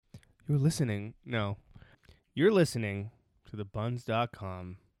You're listening. No. You're listening to the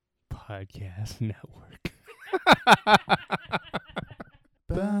Buns.com podcast network.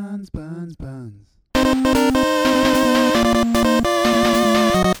 Buns, buns, buns.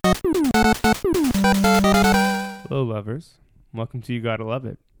 Hello, lovers. Welcome to You Gotta Love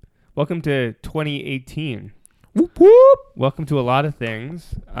It. Welcome to 2018. Whoop, whoop. Welcome to a lot of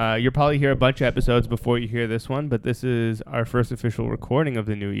things. You'll probably hear a bunch of episodes before you hear this one, but this is our first official recording of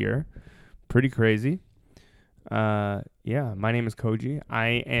the new year. Pretty crazy. My name is Koji.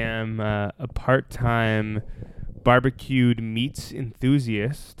 I am a part-time barbecued meats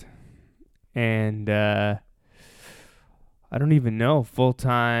enthusiast, and I don't even know,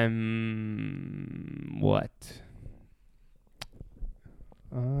 full-time what?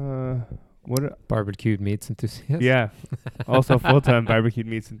 Barbecued meats enthusiast? Yeah. Also full-time barbecued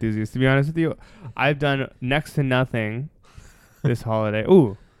meats enthusiast. To be honest with you, I've done next to nothing this holiday.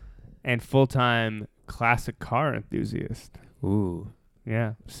 Ooh. And full-time classic car enthusiast. Ooh.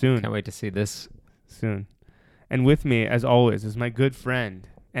 Yeah. Soon. Can't wait to see this. Soon. And with me, as always, is my good friend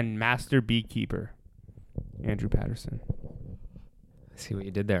and master beekeeper, Andrew Patterson. I see what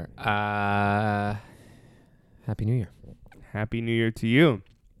you did there. Happy New Year. Happy New Year to you.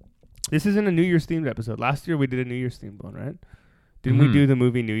 This isn't a New Year's themed episode. Last year we did a New Year's themed one, right? Didn't we do the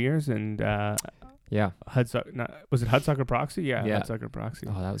movie New Year's and yeah. Was it Hudsucker Proxy? Yeah, Yeah. Hudsucker Proxy.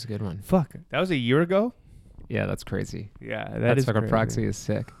 Oh, that was a good one. Fuck. That was a year ago? Yeah, that's crazy. Yeah, that is Hudsucker crazy. Proxy is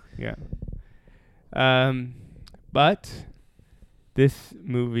sick. Yeah. But this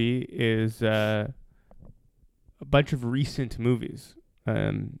movie is a bunch of recent movies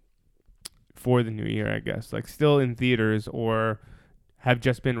for the new year, I guess. Like still in theaters or have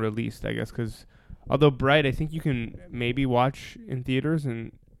just been released, I guess. Because although Bright, I think you can maybe watch in theaters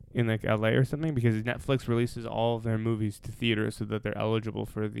in like LA or something, because Netflix releases all of their movies to theaters so that they're eligible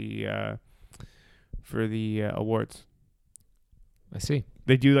for the awards. I see.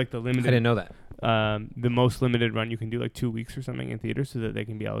 They do like the limited. I didn't know that. The most limited run you can do like 2 weeks or something in theaters so that they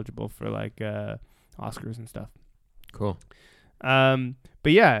can be eligible for like Oscars and stuff. Cool.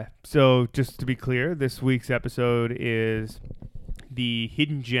 But yeah, so just to be clear, this week's episode is the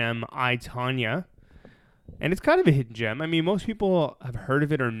hidden gem I, Tonya. And it's kind of a hidden gem. I mean, most people have heard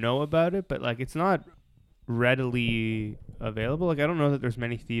of it or know about it, but like it's not readily available. Like I don't know that there's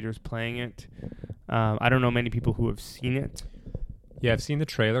many theaters playing it. I don't know many people who have seen it. Yeah, I've seen the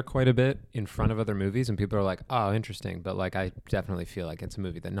trailer quite a bit in front of other movies, and people are like, oh, interesting. But like, I definitely feel like it's a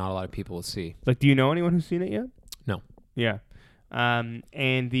movie that not a lot of people will see. Like, do you know anyone who's seen it yet? No. Yeah.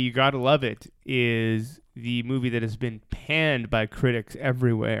 And the You Gotta Love It is the movie that has been panned by critics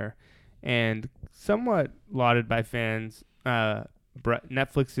everywhere and somewhat lauded by fans.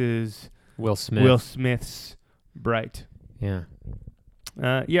 Netflix's Will Smith. Will Smith's Bright. Yeah.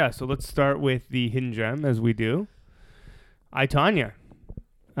 So let's start with the hidden gem, as we do. I, Tonya.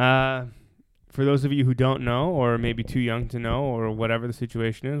 For those of you who don't know, or maybe too young to know, or whatever the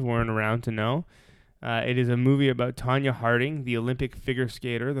situation is, weren't around to know, it is a movie about Tonya Harding, the Olympic figure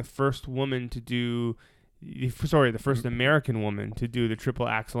skater, the first woman to do, the first American woman to do the triple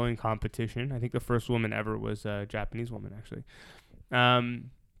axel competition. I think the first woman ever was a Japanese woman, actually.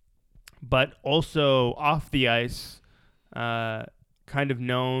 But also off the ice, kind of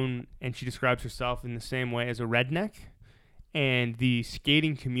known, and she describes herself in the same way as a redneck. And the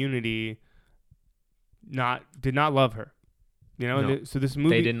skating community did not love her. You know, No. So this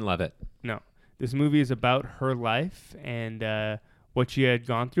movie... They didn't love it. No. This movie is about her life and what she had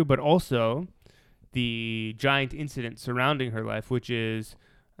gone through, but also the giant incident surrounding her life, which is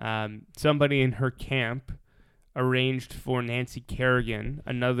somebody in her camp arranged for Nancy Kerrigan,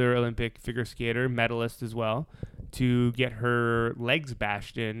 another Olympic figure skater, medalist as well, to get her legs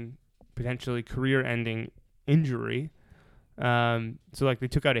bashed in, potentially career-ending injury. So like they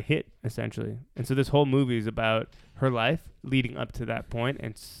took out a hit essentially. And so this whole movie is about her life leading up to that point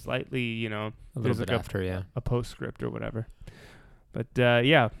and slightly, you know, A little bit like after, a postscript or whatever. But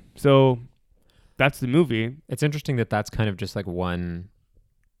so that's the movie. It's interesting that that's kind of just like one,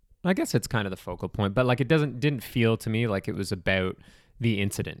 I guess it's kind of the focal point, but like it didn't feel to me like it was about the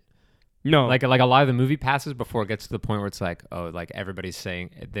incident. No. Like a lot of the movie passes before it gets to the point where it's like, oh, like everybody's saying,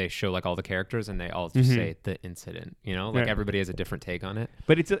 they show like all the characters and they all just say the incident, you know, like everybody has a different take on it.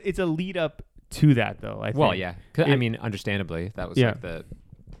 But it's a lead up to that though, I think. Well, yeah. I mean, understandably, that was like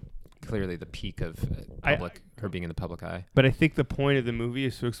clearly the peak of her being in the public eye. But I think the point of the movie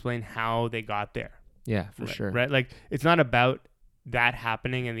is to explain how they got there. Yeah, for sure. Right? Like it's not about that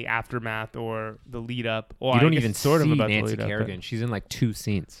happening and the aftermath or the lead up. Or you don't even sort see of about Nancy the lead Kerrigan. up, She's in like 2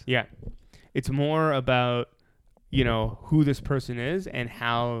 scenes. Yeah. It's more about, you know, who this person is and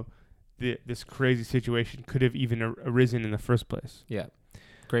how this crazy situation could have even arisen in the first place. Yeah.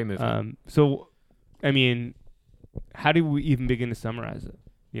 Great movie. So, I mean, how do we even begin to summarize it?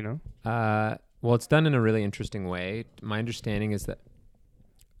 You know? Well, it's done in a really interesting way. My understanding is that...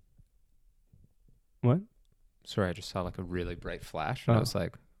 What? Sorry, I just saw like a really bright flash. And I was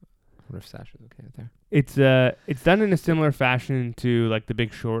like, I wonder if Sash is okay with there. It's done in a similar fashion to like The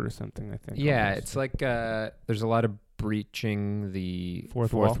Big Short or something, I think. Yeah, almost. it's like there's a lot of breaching the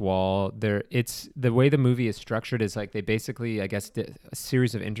Fourth wall. It's the way the movie is structured is like they basically, I guess, did a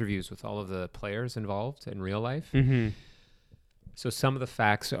series of interviews with all of the players involved in real life. Mm-hmm. So some of the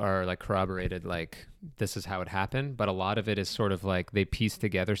facts are like corroborated, like this is how it happened, but a lot of it is sort of like they piece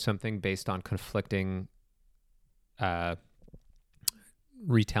together something based on conflicting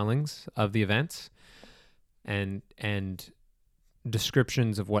retellings of the events and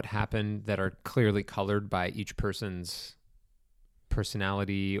descriptions of what happened that are clearly colored by each person's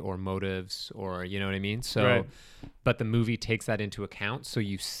personality or motives, or you know what I mean? So, right. But the movie takes that into account. So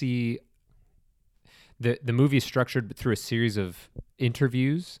you see the movie is structured through a series of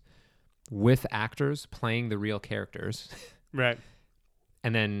interviews with actors playing the real characters. Right.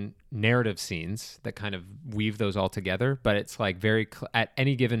 And then narrative scenes that kind of weave those all together. But it's like very, at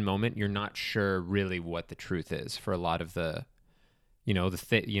any given moment, you're not sure really what the truth is for a lot of the,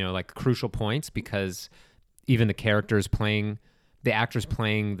 like crucial points, because even the actors playing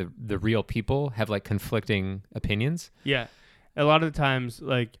the real people have like conflicting opinions. Yeah. A lot of the times,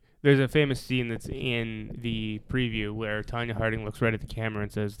 like, there's a famous scene that's in the preview where Tonya Harding looks right at the camera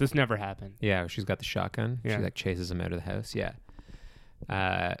and says, "This never happened." Yeah, she's got the shotgun. Yeah. She like chases him out of the house. Yeah.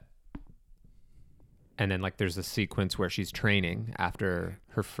 And then like there's a sequence where she's training after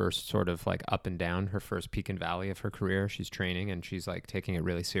her first sort of like up and down, her first peak and valley of her career. She's training and she's like taking it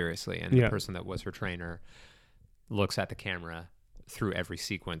really seriously. And the person that was her trainer looks at the camera through every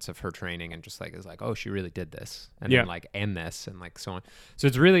sequence of her training and just like is like, oh, she really did this, and then like end this and like so on. So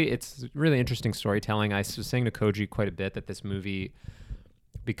it's really interesting storytelling. I was saying to Koji quite a bit that this movie,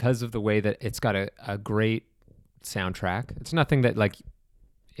 because of the way that it's got a great soundtrack, it's nothing that like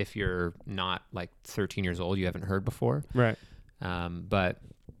if you're not like 13 years old you haven't heard before, right? But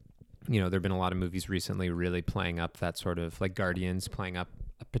there have been a lot of movies recently really playing up that sort of like Guardians, playing up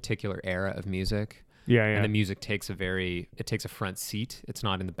a particular era of music. Yeah. And the music takes a front seat. It's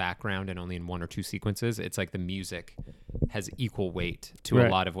not in the background and only in one or two sequences. It's like the music has equal weight to a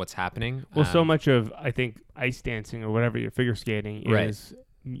lot of what's happening. Well, so much of, I think, ice dancing or whatever, your figure skating is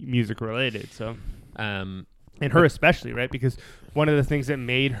music related. So, and her especially, right? Because one of the things that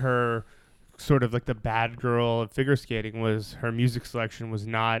made her sort of like the bad girl of figure skating was her music selection was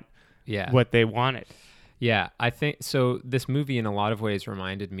not what they wanted. Yeah, I think so. This movie, in a lot of ways,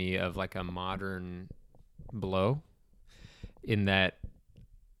 reminded me of like a modern Blow, in that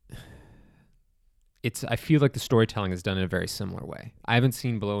I feel like the storytelling is done in a very similar way. I haven't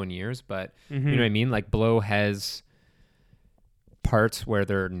seen Blow in years, but you know what I mean? Like Blow has parts where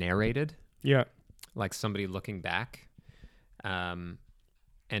they're narrated. Yeah. Like somebody looking back. And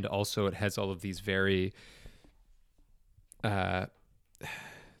also it has all of these very, the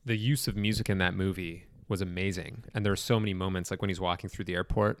use of music in that movie was amazing. And there are so many moments, like when he's walking through the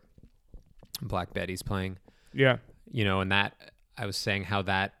airport, Black Betty's playing. Yeah. And that, I was saying how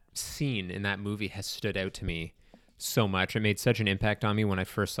that scene in that movie has stood out to me so much. It made such an impact on me when I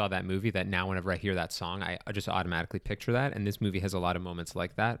first saw that movie that now whenever I hear that song, I just automatically picture that. And this movie has a lot of moments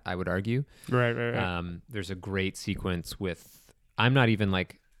like that, I would argue. Right. There's a great sequence with, I'm not even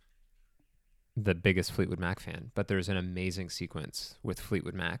like the biggest Fleetwood Mac fan, but there's an amazing sequence with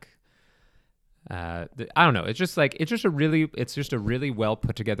Fleetwood Mac. I don't know. It's just a really well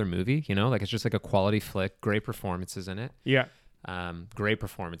put together movie, like it's just like a quality flick, great performances in it. Yeah. Great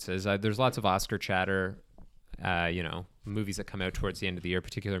performances. There's lots of Oscar chatter, movies that come out towards the end of the year,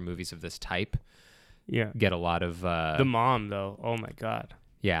 particular movies of this type. Yeah. Get a lot of, The Mom though. Oh my God.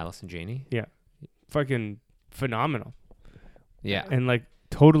 Yeah. Allison Janney. Yeah. Fucking phenomenal. Yeah. And like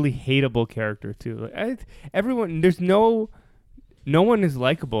totally hateable character too. Like no one is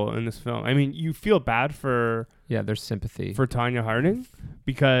likable in this film. I mean, you feel bad for... Yeah, there's sympathy. For Tonya Harding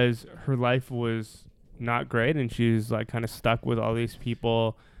because her life was not great and she's like kind of stuck with all these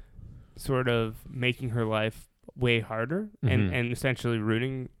people sort of making her life way harder and essentially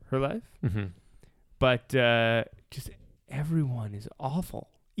ruining her life. Mm-hmm. But just everyone is awful.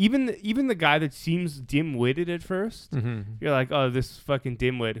 Even the guy that seems dim-witted at first, you're like, oh, this fucking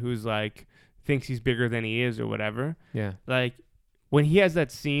dimwit who's like thinks he's bigger than he is or whatever. Yeah. Like... When he has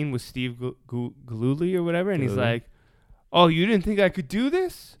that scene with Steve Galluli or whatever, and he's like, "Oh, you didn't think I could do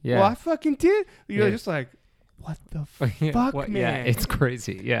this? Yeah. Well, I fucking did." You're just like, what the fuck, man? Yeah, it's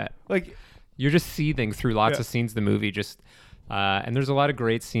crazy. Yeah. Like, you're just seething through lots of scenes of the movie. Just and there's a lot of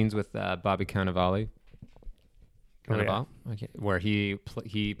great scenes with Bobby Cannavale. Where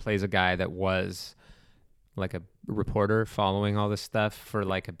he plays a guy that was like a reporter following all this stuff for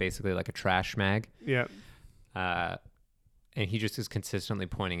like basically like a trash mag. Yeah. And he just is consistently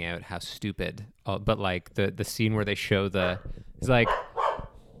pointing out how stupid. But like the scene where they show the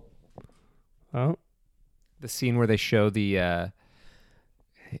scene where they show he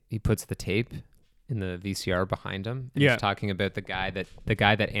puts the tape in the VCR behind him. And he's talking about the guys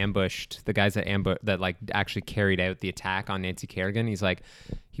that like actually carried out the attack on Nancy Kerrigan. He's like,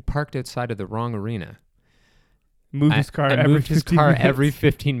 he parked outside of the wrong arena. Moved his car every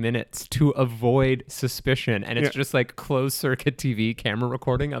 15 minutes to avoid suspicion. And it's just like closed circuit TV camera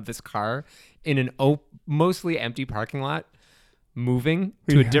recording of this car in an mostly empty parking lot, moving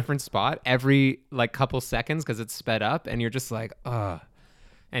to a different spot every like couple seconds because it's sped up. And you're just like, ugh.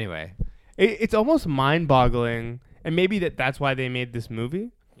 Anyway. It's almost mind-boggling, and maybe that's why they made this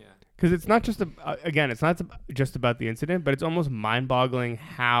movie. Yeah. Because it's not just it's not just about the incident, but it's almost mind-boggling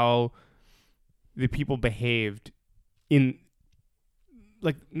how the people behaved in,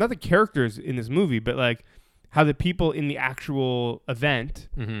 like, not the characters in this movie, but like how the people in the actual event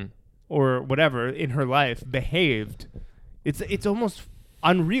or whatever in her life behaved. It's almost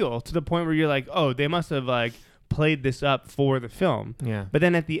unreal to the point where you're like, oh, they must have like played this up for the film. Yeah. But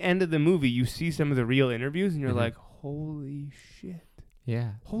then at the end of the movie, you see some of the real interviews, and you're like, holy shit. Yeah.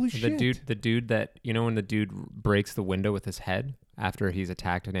 Holy shit. The dude that, you know, when the dude breaks the window with his head after he's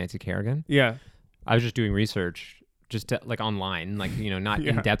attacked Nancy Kerrigan? Yeah. I was just doing research, just to, like online, like, you know, not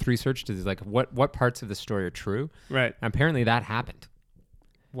in-depth research to like what parts of the story are true. Right. And apparently that happened.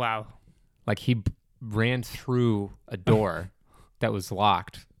 Wow. Like he ran through a door that was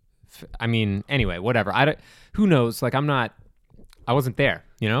locked. I mean, anyway, whatever. Who knows? Like, I wasn't there,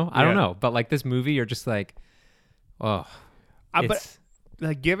 you know? I don't know. But like this movie, you're just like, oh. But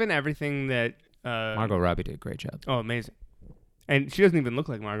like, given everything that... Margot Robbie did a great job. Oh, amazing. And she doesn't even look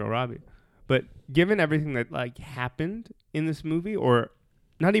like Margot Robbie. But given everything that like happened in this movie, or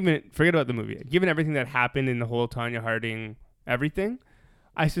not even, forget about the movie. Given everything that happened in the whole Tonya Harding everything,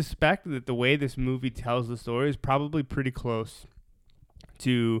 I suspect that the way this movie tells the story is probably pretty close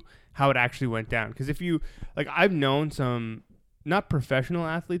to how it actually went down. Because if you, like, I've known some, not professional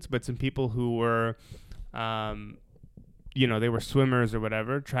athletes, but some people who were, you know, they were swimmers or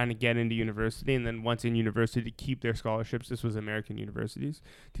whatever, trying to get into university. And then once in university, to keep their scholarships, this was American universities,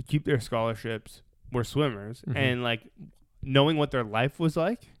 to keep their scholarships, were swimmers. And like knowing what their life was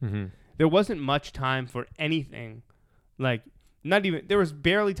like, there wasn't much time for anything. Like, not even, there was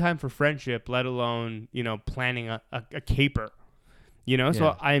barely time for friendship, let alone, you know, planning a caper. You know,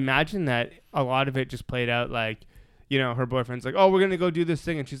 so I imagine that a lot of it just played out like, you know, her boyfriend's like, oh, we're going to go do this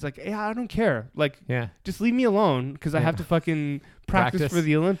thing. And she's like, yeah, I don't care. Like, just leave me alone because I have to fucking practice for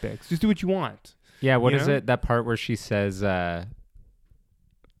the Olympics. Just do what you want. Yeah, what is it? That part where she says, where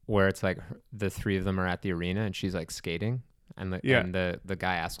it's like the three of them are at the arena and she's like skating. And the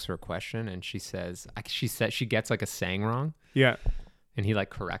guy asks her a question and she says, she gets like a saying wrong. Yeah. And he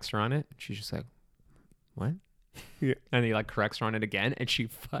like corrects her on it. She's just like, what? Yeah. And he like corrects her on it again and she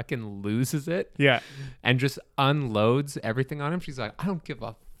fucking loses it. Yeah. And just unloads everything on him. She's like, I don't give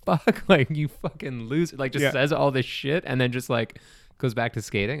a fuck. Like, you fucking lose it. Like, just says all this shit and then just like goes back to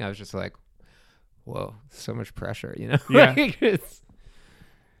skating. I was just like, whoa, so much pressure, you know? Yeah. Like,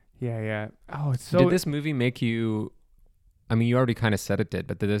 yeah. Oh, it's so... Did this movie make you... I mean, you already kind of said it did,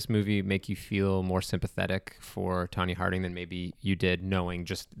 but did this movie make you feel more sympathetic for Tonya Harding than maybe you did knowing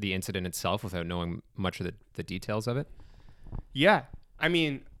just the incident itself without knowing much of the details of it? Yeah. I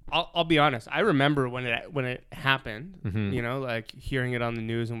mean, I'll be honest. I remember when it happened, you know, like hearing it on the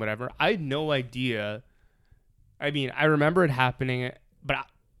news and whatever. I had no idea. I mean, I remember it happening, but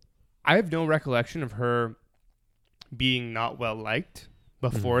I have no recollection of her being not well liked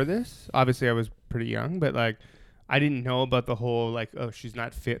before this. Obviously, I was pretty young, but like... I didn't know about the whole, like, oh, she's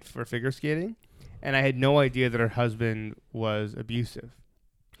not fit for figure skating. And I had no idea that her husband was abusive.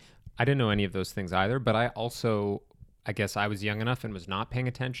 I didn't know any of those things either, but I guess I was young enough and was not paying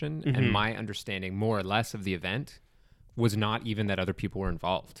attention. And my understanding, more or less, of the event was not even that other people were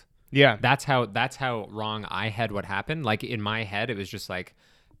involved. Yeah. That's how wrong I had what happened. Like, in my head, it was just, like,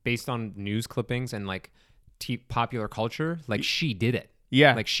 based on news clippings and, like, popular culture, like, she did it.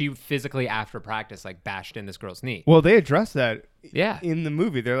 Yeah. Like, she physically, after practice, like, bashed in this girl's knee. Well, they address that in the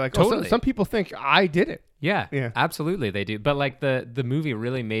movie. They're like, totally. Oh, some people think I did it. Yeah, absolutely, they do. But, like, the movie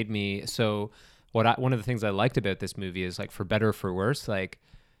really made me... So, one of the things I liked about this movie is, like, for better or for worse, like,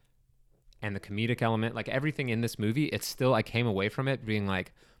 and the comedic element, like everything in this movie, it's still, I came away from it being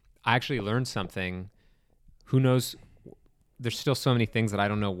like, I actually learned something. Who knows? There's still so many things that I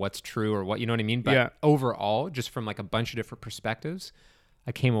don't know what's true or what, you know what I mean? But overall, just from like a bunch of different perspectives,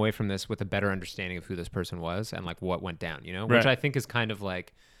 I came away from this with a better understanding of who this person was and like what went down, you know, which I think is kind of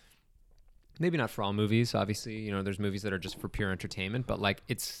like, maybe not for all movies, obviously, you know, there's movies that are just for pure entertainment, but like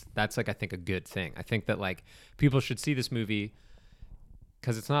that's like, I think a good thing. I think that like people should see this movie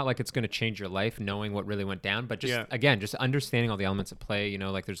because it's not like it's going to change your life knowing what really went down, but just again, just understanding all the elements at play, you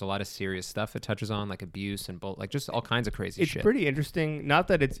know, like there's a lot of serious stuff it touches on, like abuse and like just all kinds of crazy shit. It's pretty interesting. Not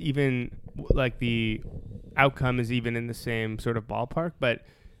that it's even like the outcome is even in the same sort of ballpark, but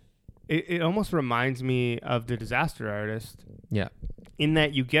it almost reminds me of The Disaster Artist. Yeah. In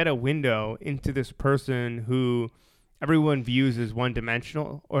that you get a window into this person who everyone views as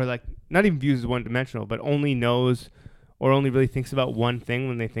one-dimensional, or like not even views as one-dimensional, but only knows or only really thinks about one thing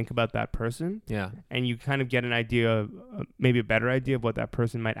when they think about that person. Yeah. And you kind of get an idea of maybe a better idea of what that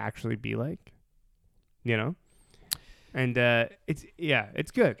person might actually be like, you know? And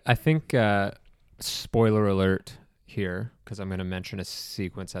it's good. I think, spoiler alert here, because I'm going to mention a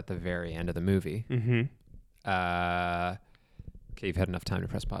sequence at the very end of the movie. Mm-hmm. Okay, you've had enough time to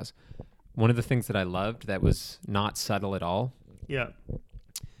press pause. One of the things that I loved that was not subtle at all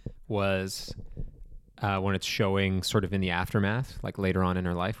was when it's showing sort of in the aftermath, like later on in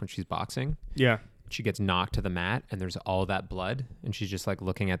her life when she's boxing. Yeah. She gets knocked to the mat and there's all that blood and she's just like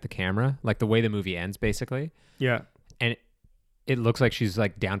looking at the camera, like the way the movie ends basically. Yeah. And it looks like she's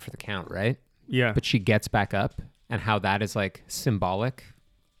like down for the count, right? Yeah. But she gets back up, and how that is like symbolic,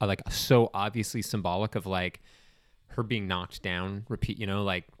 like so obviously symbolic of like her being knocked down, you know,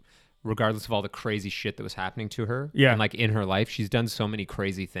 like regardless of all the crazy shit that was happening to her. Yeah. And like in her life, she's done so many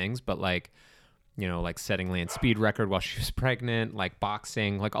crazy things, but like, you know, like setting land speed record while she was pregnant, like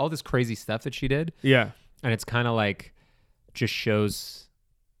boxing, like all this crazy stuff that she did. Yeah. And it's kind of like just shows,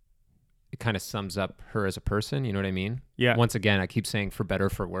 it kind of sums up her as a person. You know what I mean? Yeah. Once again, I keep saying for better,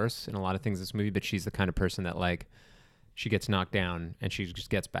 for worse in a lot of things in this movie, but she's the kind of person that like, she gets knocked down and she just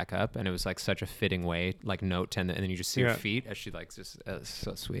gets back up. And it was like such a fitting way, like note, and then you just see her feet as she like just,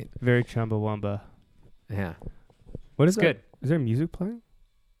 so sweet. Very Chumbawamba. Yeah. What is good? Is there music playing?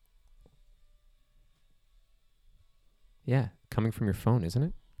 Yeah, coming from your phone, isn't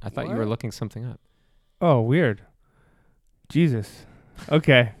it? I thought you were looking something up. Oh, weird. Jesus.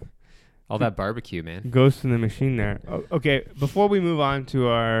 Okay. All that barbecue, man. Ghost in the machine there. Okay, before we move on to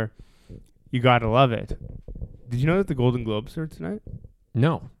our You Gotta Love It, did you know that the Golden Globes are tonight?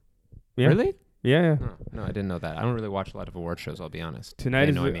 No. Yeah. Really? Yeah. No, I didn't know that. I don't really watch a lot of award shows, I'll be honest. Tonight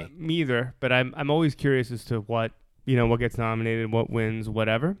is me either, but I'm always curious as to what gets nominated, what wins,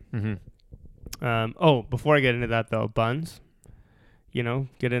 whatever. Mm-hmm. Before I get into that though, Buns,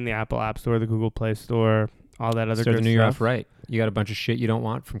 get in the Apple App Store, the Google Play Store, all that other good stuff. Start the new year off right. You got a bunch of shit you don't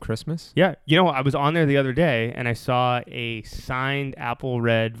want from Christmas? Yeah. I was on there the other day and I saw a signed Apple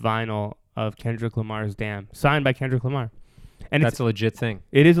Red vinyl of Kendrick Lamar's Damn, signed by Kendrick Lamar. And that's a legit thing.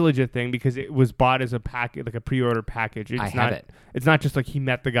 It is a legit thing because it was bought as a package, like a pre-order package. I have it. It's not just like he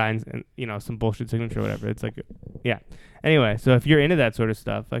met the guy and some bullshit signature or whatever. It's like, yeah. Anyway, so if you're into that sort of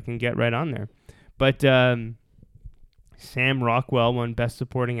stuff, I can get right on there. But Sam Rockwell won Best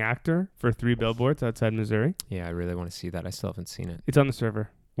Supporting Actor for 3 Billboards Outside Missouri. Yeah, I really want to see that. I still haven't seen it. It's on the server.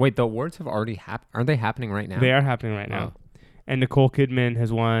 Wait, the awards have already happened? Aren't they happening right now? They are happening right now. And Nicole Kidman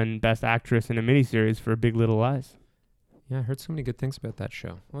has won Best Actress in a miniseries for Big Little Lies. Yeah, I heard so many good things about that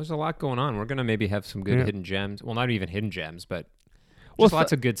show. Well, there's a lot going on. We're going to maybe have some good hidden gems. Well, not even hidden gems, but just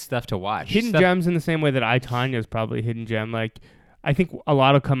lots of good stuff to watch. Hidden gems in the same way that I, Tonya is probably a hidden gem. Like, I think a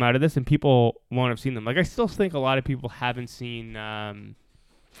lot will come out of this and people won't have seen them. Like, I still think a lot of people haven't seen,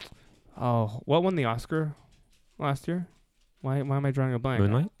 what won the Oscar last year? Why am I drawing a blank?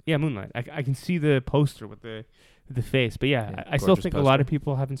 Moonlight? Yeah, Moonlight. I can see the poster with the face, but I still think a lot of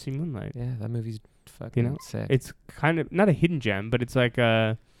people haven't seen Moonlight. Yeah, that movie's fucking sick. It's kind of not a hidden gem, but it's like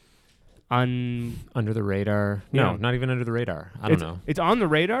under the radar. No, not even under the radar. I don't know. It's on the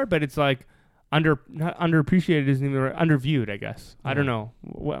radar, but it's like not underappreciated isn't even underviewed, I guess. I don't know.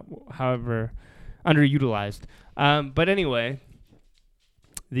 However, underutilized. But anyway,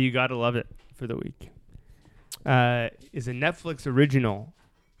 You Gotta Love It for the week is a Netflix original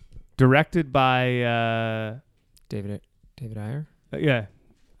directed by David Ayer.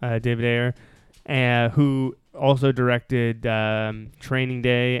 David Ayer, who also directed Training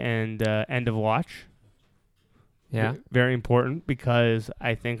Day and End of Watch. Yeah. Very important because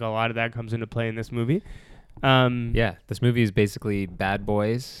I think a lot of that comes into play in this movie. This movie is basically Bad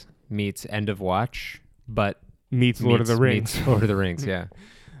Boys meets End of Watch, but meets Lord of the Rings. Meets Lord of the Rings, yeah.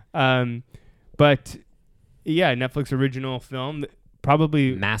 But yeah, Netflix original film,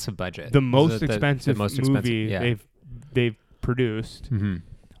 probably massive budget. the most expensive movie they've produced.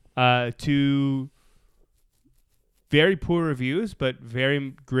 To very poor reviews, but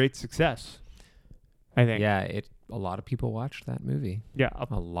very great success, I think. Yeah, a lot of people watched that movie. Yeah,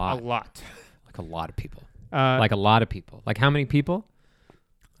 a lot. Like a lot of people. Like a lot of people. Like how many people?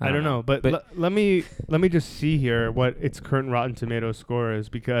 I don't know. But let me just see here what its current Rotten Tomatoes score is,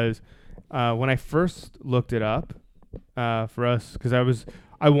 because when I first looked it up for us, because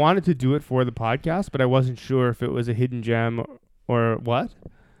I wanted to do it for the podcast, but I wasn't sure if it was a hidden gem or what.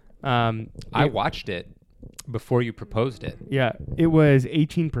 I watched it before you proposed it. Yeah, it was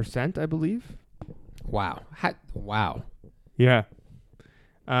 18%, I believe. Wow. Wow. Yeah.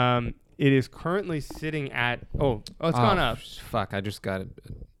 It is currently sitting at it's gone up. Fuck, I just got it.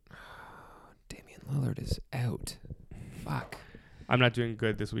 Damian Lillard is out. Fuck. I'm not doing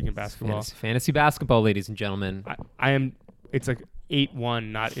good this week in basketball. Fantasy basketball, ladies and gentlemen. I am. It's like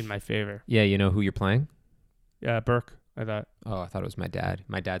 8-1, not in my favor. Yeah, you know who you're playing? Yeah, Burke. I thought. Oh, I thought it was my dad.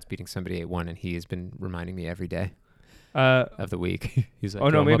 My dad's beating somebody 8-1, and he has been reminding me every day of the week. He's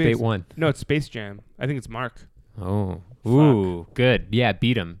like, no, maybe I'm up 8-1. No, it's Space Jam. I think it's Mark. Oh, ooh, good. Yeah,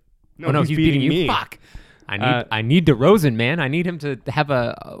 beat him. No, he's beating you. Me. Fuck. I need DeRozan, man. I need him to have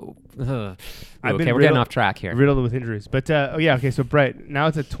a. Okay, we're getting off track here. Riddled with injuries, but okay. So Brett, now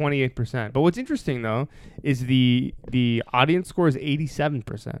it's at 28%. But what's interesting though is the audience score is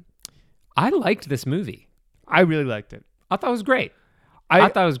 87%. I liked this movie. I really liked it. I thought it was great. I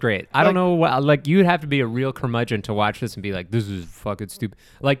thought it was great. I don't know what, like, you'd have to be a real curmudgeon to watch this and be like, this is fucking stupid.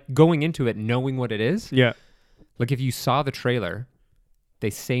 Like, going into it knowing what it is. Yeah. Like, if you saw the trailer, they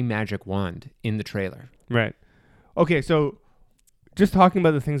say magic wand in the trailer. Right. Okay, so just talking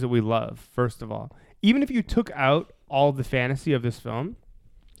about the things that we love, first of all. Even if you took out all the fantasy of this film,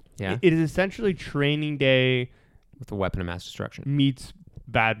 yeah, it is essentially Training Day with a weapon of mass destruction meets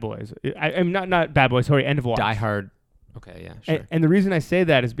Bad Boys. I'm not Bad Boys, sorry, End of Watch. Die Hard. Okay, yeah, sure. And the reason I say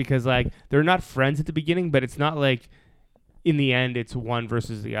that is because, like, they're not friends at the beginning, but it's not like in the end it's one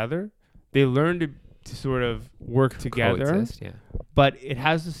versus the other. They learn to sort of work together. Coexist, yeah. But it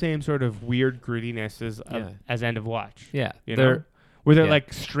has the same sort of weird grittiness as End of Watch. Yeah. You know? Where they're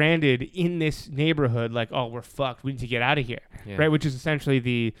like stranded in this neighborhood, like, oh, we're fucked. We need to get out of here. Yeah. Right? Which is essentially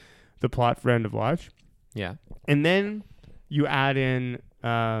the plot for End of Watch. Yeah. And then you add in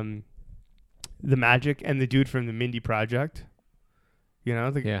the magic and the dude from the Mindy Project. You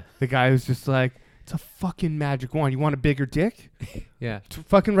know, the guy who's just like, it's a fucking magic wand. You want a bigger dick? Yeah. It's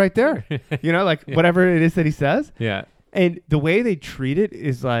fucking right there. You know, like whatever it is that he says. Yeah. And the way they treat it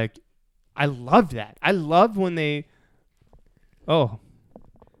is like, I love that. I love when they, all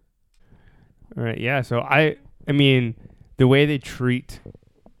right. Yeah. So I mean, the way they treat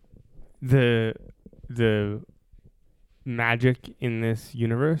the magic in this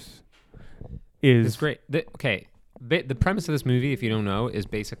universe is great. The premise of this movie, if you don't know, is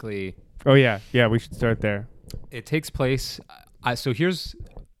basically. Oh yeah, we should start there. It takes place.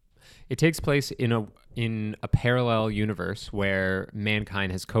 It takes place in a parallel universe where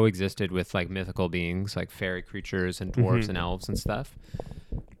mankind has coexisted with like mythical beings, like fairy creatures and dwarves and elves and stuff,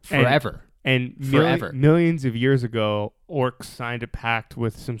 forever. And millions of years ago, orcs signed a pact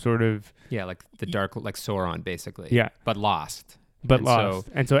with some sort of like the dark, like Sauron, basically. Yeah, but lost.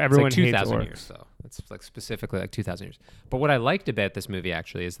 And so everyone it's like hates 2,000 orcs. years, though. It's like specifically like 2,000 years. But what I liked about this movie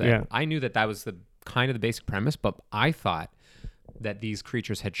actually is that I knew that was the kind of the basic premise, but I thought that these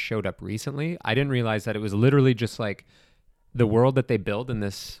creatures had showed up recently. I didn't realize that it was literally just like the world that they build in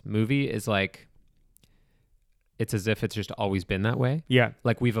this movie is like, it's as if it's just always been that way. Yeah.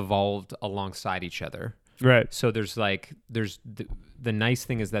 Like we've evolved alongside each other. Right. So there's the nice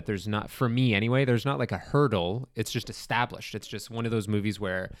thing is that there's not, for me anyway, there's not like a hurdle. It's just established. It's just one of those movies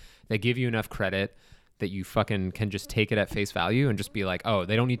where they give you enough credit that you fucking can just take it at face value and just be like, oh,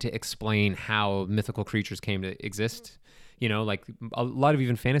 they don't need to explain how mythical creatures came to exist. You know, like a lot of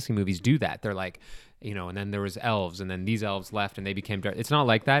even fantasy movies do that. They're like, you know, and then there was elves and then these elves left and they became dark. It's not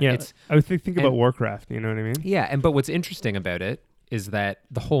like that. Yeah, I was think about Warcraft, you know what I mean? Yeah, but what's interesting about it is that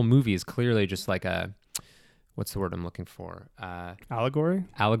the whole movie is clearly just like a, what's the word I'm looking for? Allegory?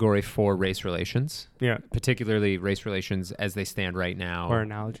 Allegory for race relations. Yeah. Particularly race relations as they stand right now. Or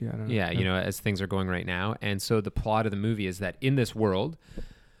analogy, I don't know. Yeah, you know, as things are going right now. And so the plot of the movie is that in this world,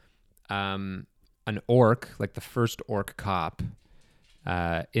 an orc, like the first orc cop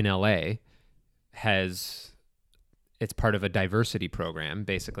in LA, it's part of a diversity program,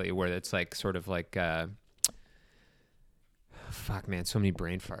 basically, where it's like sort of like... fuck, man, so many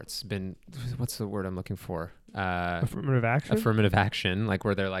brain farts. What's the word I'm looking for? Affirmative action. Affirmative action, like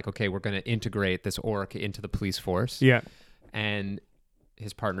where they're like, okay, we're going to integrate this orc into the police force. Yeah. And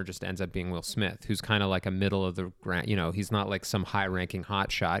his partner just ends up being Will Smith, who's kind of like a middle of the ground. You know, he's not like some high-ranking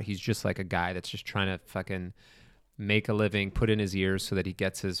hotshot. He's just like a guy that's just trying to fucking make a living, put in his years so that he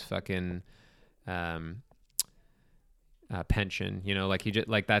gets his fucking pension. You know, like he just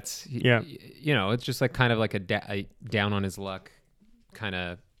like that's yeah. You know, it's just like kind of like a down on his luck kind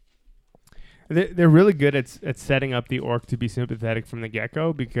of. They're really good at setting up the orc to be sympathetic from the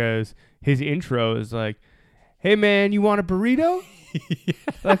get-go, because his intro is like, "Hey man, you want a burrito?" Yeah.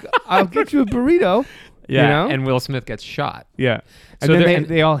 Like, I'll get you a burrito. Yeah, you know? and Will Smith gets shot. Yeah, and so then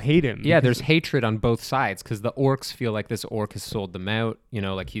they all hate him. Yeah, there's hatred on both sides, because the orcs feel like this orc has sold them out. You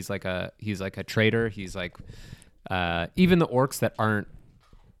know, like he's like a traitor. He's like even the orcs that aren't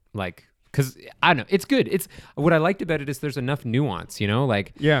like. Because, I don't know, it's good. It's what I liked about it is there's enough nuance, you know?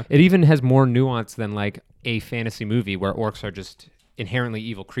 Like, yeah. It even has more nuance than, like, a fantasy movie where orcs are just inherently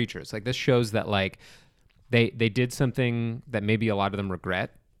evil creatures. Like, this shows that, like, they did something that maybe a lot of them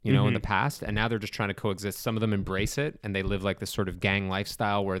regret, you know, in the past, and now they're just trying to coexist. Some of them embrace it, and they live, like, this sort of gang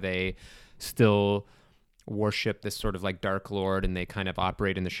lifestyle where they still worship this sort of, like, dark lord, and they kind of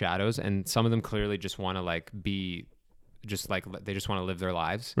operate in the shadows. And some of them clearly just want to, like, be... just like they just want to live their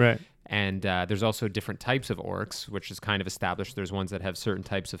lives. Right. And there's also different types of orcs, which is kind of established. There's ones that have certain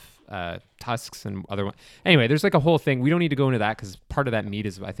types of tusks and other ones. Anyway, there's like a whole thing. We don't need to go into that because part of that meat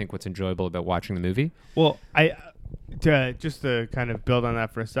is, I think, what's enjoyable about watching the movie. Well, just to kind of build on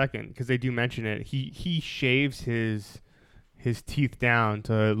that for a second, because they do mention it, he shaves his teeth down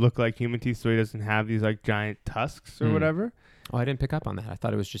to look like human teeth so he doesn't have these like giant tusks or whatever. Oh, I didn't pick up on that. I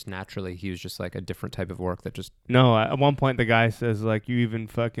thought it was just naturally he was just like a different type of orc that just... No, at one point the guy says like, you even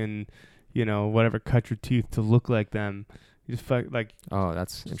fucking, you know, whatever, cut your teeth to look like them. You just like... Oh,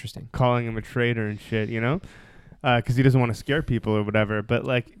 that's interesting. Calling him a traitor and shit, you know? Because he doesn't want to scare people or whatever. But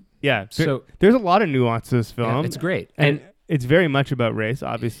like, yeah. So there's a lot of nuance to this film. Yeah, it's great. And it's very much about race,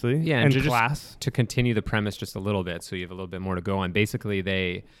 obviously. Yeah, and class. Just to continue the premise just a little bit so you have a little bit more to go on. Basically,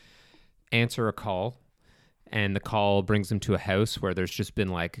 they answer a call. And the call brings them to a house where there's just been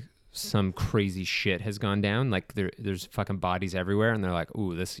like some crazy shit has gone down. Like there's fucking bodies everywhere. And they're like,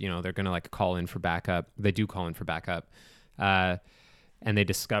 ooh, this, you know, they're going to like call in for backup. They do call in for backup. And they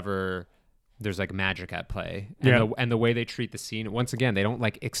discover there's like magic at play. And the way they treat the scene, once again, they don't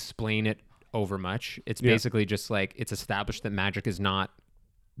like explain it over much. It's basically just like it's established that magic is not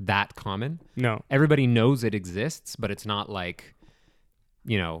that common. No. Everybody knows it exists, but it's not like...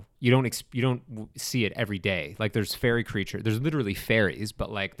 You know, you don't see it every day. Like there's fairy creatures. There's literally fairies,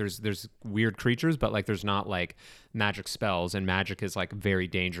 but like there's weird creatures, but like there's not like magic spells, and magic is like very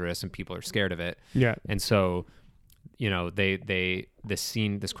dangerous and people are scared of it. Yeah. And so, you know,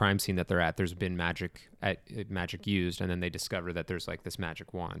 this crime scene that they're at, there's been magic used, and then they discover that there's like this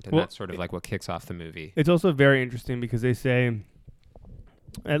magic wand, and that's sort of like what kicks off the movie. It's also very interesting because they say,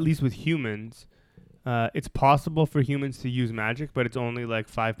 at least with humans, it's possible for humans to use magic, but it's only like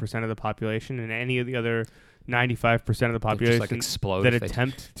 5% of the population, and any of the other 95% of the population just, like, explode that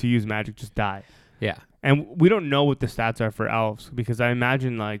attempt to use magic just die. Yeah. And we don't know what the stats are for elves, because I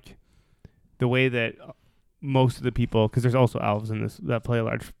imagine like the way that most of the people, because there's also elves in this that play a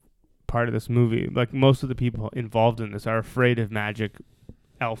large part of this movie, like most of the people involved in this are afraid of magic,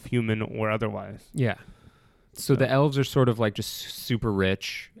 elf, human, or otherwise. Yeah. So the elves are sort of like just super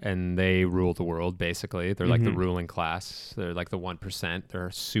rich, and they rule the world, basically. They're like the ruling class. They're like the 1%. They're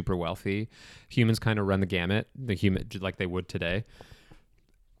super wealthy. Humans kind of run the gamut, like they would today.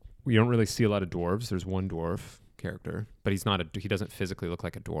 We don't really see a lot of dwarves. There's one dwarf character, but he doesn't physically look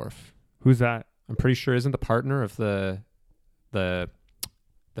like a dwarf. Who's that? I'm pretty sure isn't the partner of the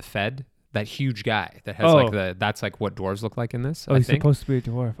Fed? That huge guy that has that's like what dwarves look like in this. Oh, he's supposed to be a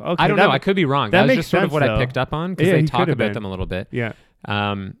dwarf. Okay, I don't know. I could be wrong. That was just sort of what I picked up on because they talk about them a little bit. Yeah.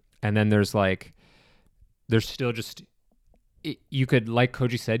 And then there's still just, you could, like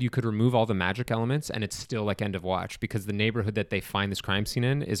Koji said, you could remove all the magic elements and it's still like end of watch, because the neighborhood that they find this crime scene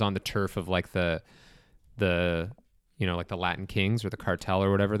in is on the turf of like the you know, like the Latin Kings or the cartel or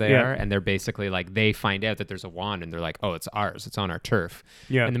whatever they are. And they're basically like, they find out that there's a wand and they're like, oh, it's ours. It's on our turf.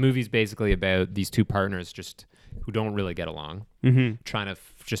 Yeah. And the movie's basically about these two partners just who don't really get along, trying to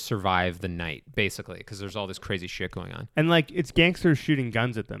just survive the night, basically, because there's all this crazy shit going on. And like, it's gangsters shooting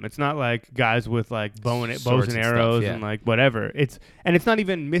guns at them. It's not like guys with like bows and arrows and like whatever. It's not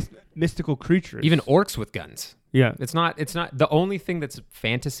even mystical creatures. Even orcs with guns. Yeah. It's not the only thing that's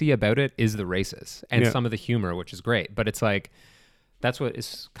fantasy about it is the races and some of the humor, which is great. But it's like, that's what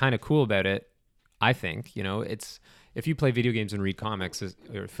is kind of cool about it. I think, you know, if you play video games and read comics,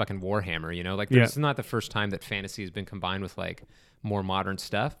 or fucking Warhammer, you know, like this is not the first time that fantasy has been combined with like more modern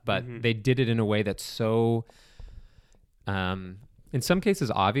stuff, but they did it in a way that's so, in some cases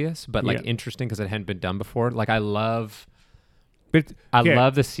obvious, but like interesting because it hadn't been done before. Like I love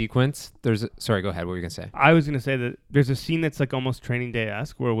the sequence. Sorry, go ahead. What were you gonna say? I was gonna say that there's a scene that's like almost Training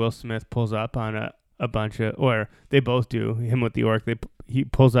Day-esque where Will Smith pulls up on a bunch of, or they both do, him with the orc. He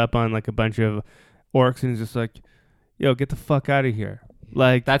pulls up on like a bunch of orcs and he's just like, yo, get the fuck out of here.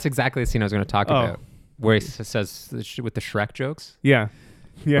 Like that's exactly the scene I was going to talk about, where he says with the Shrek jokes. Yeah.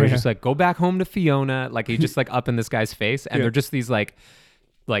 Where he's just like, go back home to Fiona. Like he's just like up in this guy's face, and they're just these like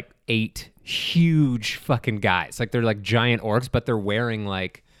 8 huge fucking guys. Like they're like giant orcs, but they're wearing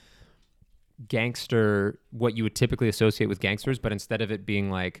like gangster, what you would typically associate with gangsters, but instead of it being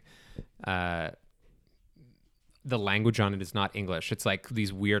like the language on it is not English. It's like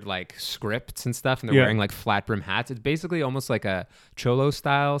these weird like scripts and stuff, and they're wearing like flat brim hats. It's basically almost like a Cholo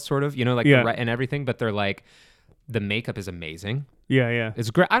style sort of, you know, like and everything, but they're like, the makeup is amazing. Yeah. It's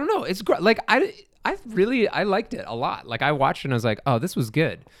great. I don't know. It's great. Like I liked it a lot. Like I watched it and I was like, oh, this was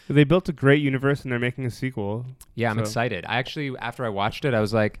good. They built a great universe and they're making a sequel. Yeah, I'm excited. I actually, after I watched it, I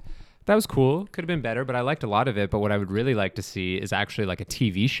was like, that was cool. Could have been better, but I liked a lot of it. But what I would really like to see is actually like a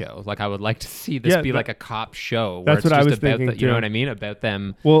TV show. Like I would like to see this be like a cop show. Where that's what I was thinking. You know what I mean? About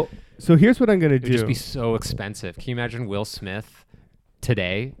them. Well, so here's what I'm going to do. It would just be so expensive. Can you imagine Will Smith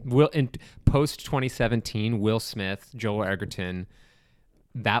today? In post 2017, Will Smith, Joel Edgerton,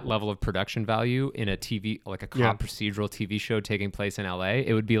 that level of production value in a TV, like a cop procedural TV show taking place in LA,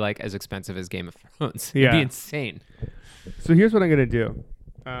 it would be like as expensive as Game of Thrones. It'd be insane. So here's what I'm going to do.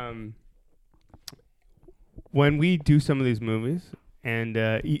 When we do some of these movies and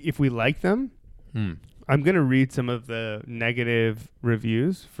if we like them, I'm going to read some of the negative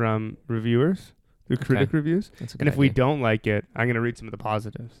reviews from reviewers, the critic reviews. And if we don't like it, I'm going to read some of the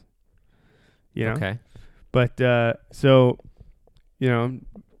positives. You know? Okay. But so, you know,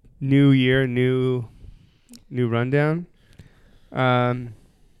 new year, new rundown.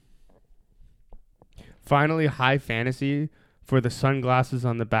 Finally, high fantasy for the sunglasses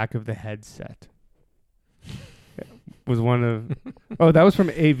on the back of the headset. Was one of... Oh, that was from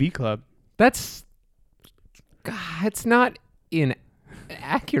AV Club. That's... God, it's not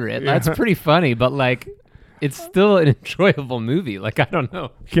inaccurate. That's pretty funny, but like, it's still an enjoyable movie. Like, I don't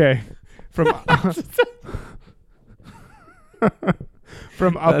know. Okay. From Up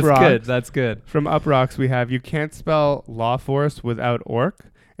Rocks. That's good. From Up Rocks, we have, you can't spell Law Force without Orc,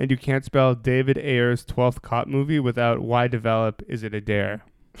 and you can't spell David Ayer's 12th Cop movie without Why Develop, Is It a Dare?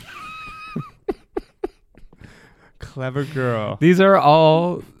 Clever girl. These are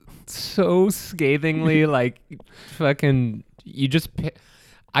all so scathingly like fucking.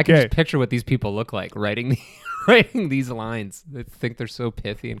 I can just picture what these people look like writing these lines. They think they're so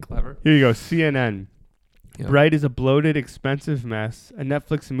pithy and clever. Here you go. CNN. Yep. Bright is a bloated, expensive mess. A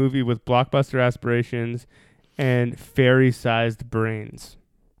Netflix movie with blockbuster aspirations and fairy-sized brains.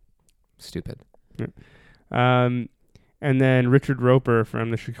 Stupid. Yeah. And then Richard Roper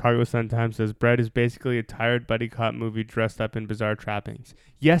from the Chicago Sun-Times says, Bright is basically a tired buddy cop movie dressed up in bizarre trappings.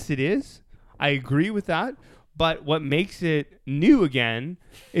 Yes, it is. I agree with that. But what makes it new again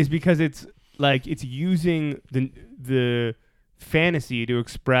is because it's using the fantasy to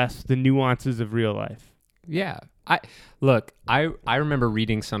express the nuances of real life. Yeah. I remember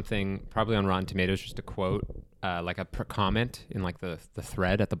reading something probably on Rotten Tomatoes, just a quote, like a comment in like the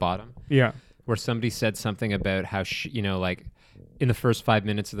thread at the bottom. Yeah. Where somebody said something about how, like in the first 5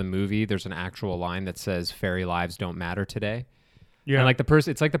 minutes of the movie, there's an actual line that says fairy lives don't matter today. Yeah. And like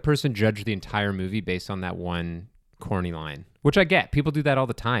it's like the person judged the entire movie based on that one corny line, which I get. People do that all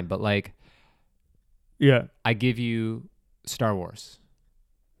the time. But like, yeah, I give you Star Wars,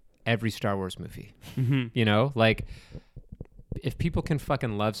 every Star Wars movie, you know, like if people can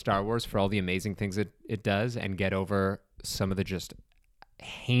fucking love Star Wars for all the amazing things it does and get over some of the just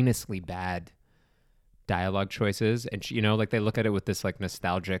heinously bad dialogue choices, and you know, like they look at it with this like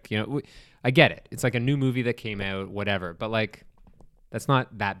nostalgic, you know, I get it. It's like a new movie that came out, whatever, but like that's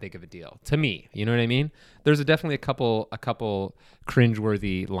not that big of a deal to me. You know what I mean? There's definitely a couple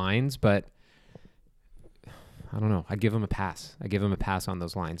cringeworthy lines, but I don't know. I give them a pass. On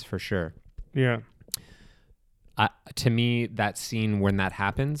those lines for sure. Yeah. To me, that scene when that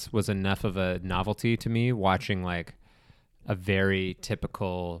happens was enough of a novelty to me, watching like a very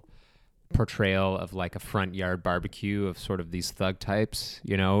typical portrayal of like a front yard barbecue of sort of these thug types,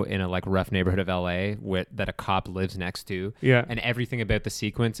 you know, in a like rough neighborhood of LA that a cop lives next to. Yeah. And everything about the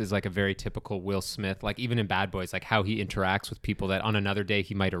sequence is like a very typical Will Smith, like even in Bad Boys, like how he interacts with people that on another day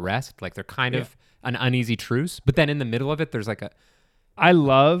he might arrest. Like they're kind of an uneasy truce. But then in the middle of it, there's like a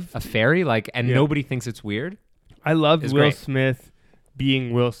fairy, like, and nobody thinks it's weird. I loved Will Smith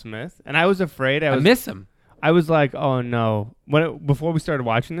being Will Smith. And I was afraid. I miss him. I was like, oh no. Before we started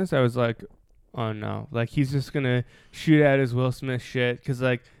watching this, I was like, oh no. Like, he's just going to shoot at his Will Smith shit. Because,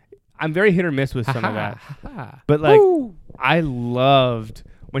 like, I'm very hit or miss with some of that. But, like, I loved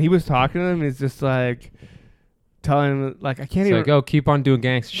when he was talking to them, it's just like telling him, like, I can't even. Like, oh, keep on doing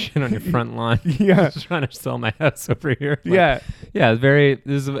gangster shit on your front lawn. Yeah. Just trying to sell my house over here. Like, yeah. Yeah.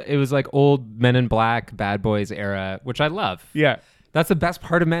 It was like old Men in Black, Bad Boys era, which I love. Yeah. That's the best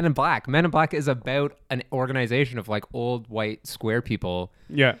part of Men in Black. Men in Black is about an organization of like old white square people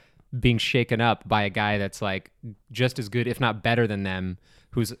being shaken up by a guy that's like just as good, if not better than them,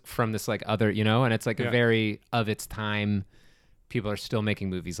 who's from this like other, you know, and it's like a very of its time. People are still making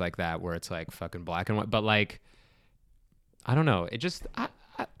movies like that where it's like fucking black and white. But like, I don't know. It just,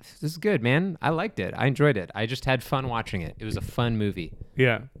 this is good, man. I liked it. I enjoyed it. I just had fun watching it. It was a fun movie.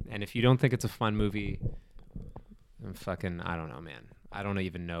 Yeah. And if you don't think it's a fun movie, I don't know, man. I don't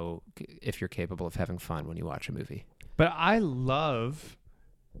even know if you're capable of having fun when you watch a movie. But I love,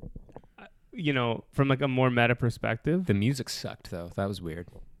 you know, from like a more meta perspective. The music sucked though. That was weird.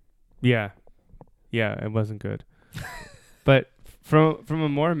 Yeah. Yeah, it wasn't good. But from a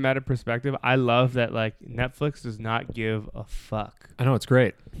more meta perspective, I love that like Netflix does not give a fuck. I know, it's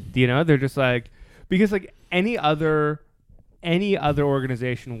great. You know, they're just like, because like any other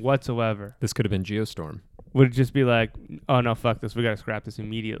organization whatsoever. This could have been Geostorm. Would just be like, oh no, fuck this. We got to scrap this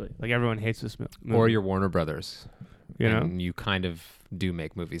immediately. Like everyone hates this movie. Or your Warner Brothers. You know? And you kind of do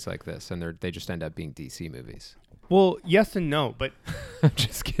make movies like this and they just end up being DC movies. Well, yes and no, but I'm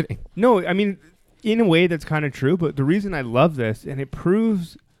just kidding. No, I mean, in a way that's kind of true, but the reason I love this, and it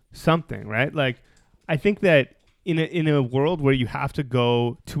proves something, right? Like, I think that in a world where you have to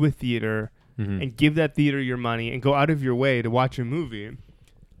go to a theater and give that theater your money and go out of your way to watch a movie,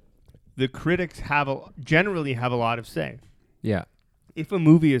 the critics generally have a lot of say. Yeah. If a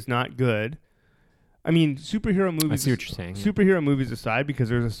movie is not good, I mean, superhero movies. I see what you're saying. Superhero movies aside, because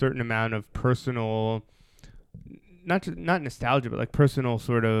there's a certain amount of personal, not nostalgia, but like personal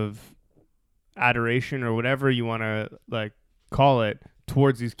sort of adoration or whatever you want to like call it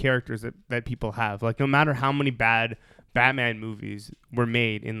towards these characters that people have. Like, no matter how many bad Batman movies were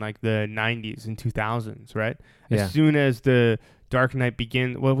made in like the 90s and 2000s, right? Yeah. As soon as the Dark Knight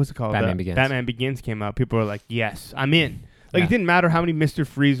Begins, what was it called? Batman Begins came out. People were like, yes, I'm in. Like, it didn't matter how many Mr.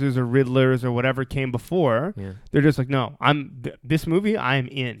 Freezes or Riddlers or whatever came before. Yeah. They're just like, no, this movie, I am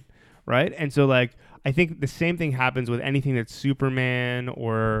in, right? And so, like, I think the same thing happens with anything that's Superman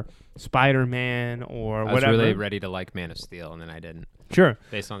or Spider-Man or whatever. I was really ready to like Man of Steel, and then I didn't. Sure.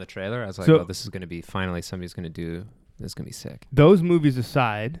 Based on the trailer, I was like, oh, this is going to be, finally somebody's going to do, this is going to be sick. Those movies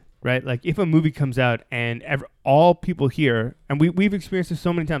aside, right? Like, if a movie comes out and all people hear, and we've experienced this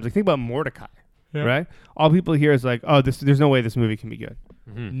so many times, like, think about Mordecai. Yeah. Right? All people hear is like, oh, there's no way this movie can be good.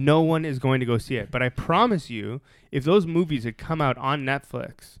 Mm-hmm. No one is going to go see it. But I promise you, if those movies had come out on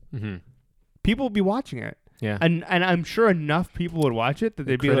Netflix, people would be watching it. Yeah. And I'm sure enough people would watch it that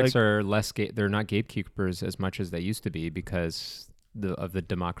they'd be like... Critics are less... they're not gatekeepers as much as they used to be because of the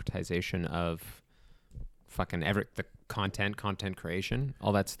democratization of fucking the content creation,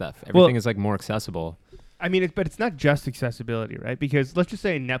 all that stuff. Everything is like more accessible. I mean, but it's not just accessibility, right? Because let's just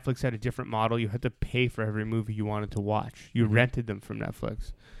say Netflix had a different model. You had to pay for every movie you wanted to watch. You rented them from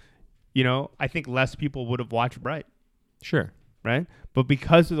Netflix. You know, I think less people would have watched Bright. Sure. Right? But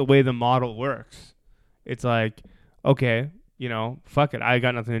because of the way the model works, it's like, okay, you know, fuck it. I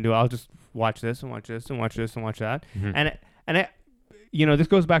got nothing to do. I'll just watch this and watch this and watch this and watch that. And I, you know, this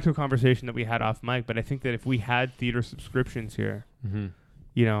goes back to a conversation that we had off mic, but I think that if we had theater subscriptions here,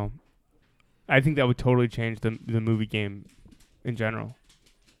 you know, I think that would totally change the movie game in general.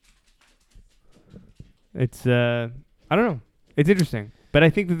 It's I don't know. It's interesting. But I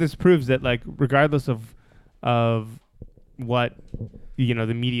think that this proves that, like, regardless of what, you know,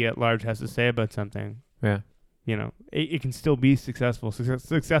 the media at large has to say about something, you know, it can still be successful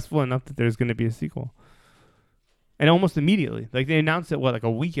enough that there's going to be a sequel. And almost immediately. Like, they announced it, like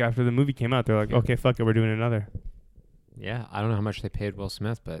a week after the movie came out. They're like, okay, fuck it, we're doing another. Yeah, I don't know how much they paid Will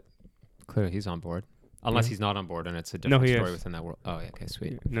Smith, but clearly he's on board. Unless he's not on board and it's a different story within that world. Oh, yeah, okay,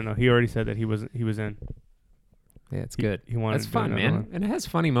 sweet. No, he already said that he was in. Yeah, it's good. He wanted It's fun, man. And it has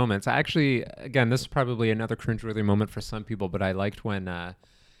funny moments. I actually, again, this is probably another cringeworthy moment for some people, but I liked when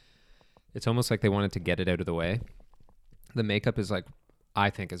It's almost like they wanted to get it out of the way. The makeup is like, I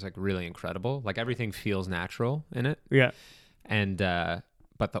think is like really incredible. Like everything feels natural in it. Yeah. And,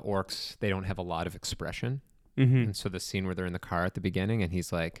 but the orcs, they don't have a lot of expression. Mm-hmm. And so the scene where they're in the car at the beginning and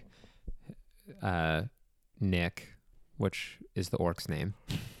he's like, Nick, which is the orc's name.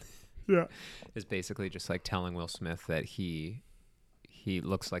 Yeah. Is basically just like telling Will Smith that he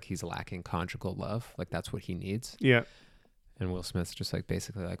looks like he's lacking conjugal love. Like that's what he needs. Yeah. And Will Smith's just like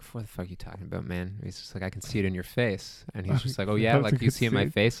basically like, what the fuck are you talking about, man? He's just like, I can see it in your face. And he's just like, oh yeah, like you see in my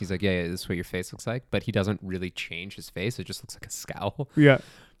face. He's like, yeah, this is what your face looks like. But he doesn't really change his face. It just looks like a scowl. Yeah.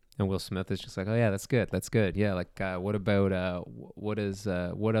 And Will Smith is just like, oh yeah, that's good. That's good. Yeah. Like, what about,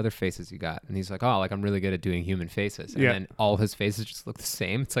 what other faces you got? And he's like, oh, like I'm really good at doing human faces. And then all his faces just look the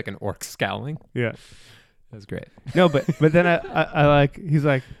same. It's like an orc scowling. Yeah. That's great. No, but then I like, he's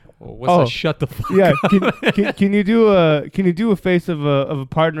like, shut the fuck up. Can you do a face of a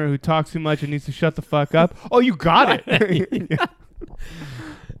partner who talks too much and needs to shut the fuck up? Oh, you got it.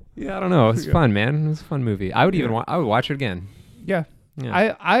 Yeah, I don't know. It's fun, man. It was a fun movie. I would I would watch it again. Yeah.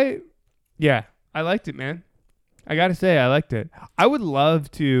 I liked it, man. I got to say I liked it. I would love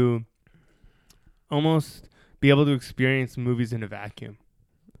to almost be able to experience movies in a vacuum.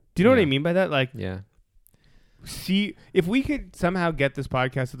 Do you know what I mean by that? Like, see if we could somehow get this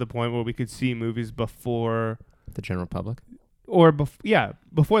podcast to the point where we could see movies before the general public, or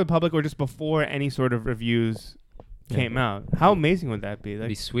before the public, or just before any sort of reviews came out. How amazing would that be? That'd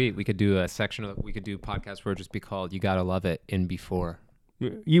be sweet. We could do a section we could do podcasts where it'd just be called "You Gotta Love It" in before.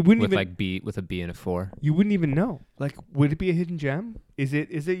 You wouldn't with even like B with a B and a 4. You wouldn't even know. Like, would it be a hidden gem? Is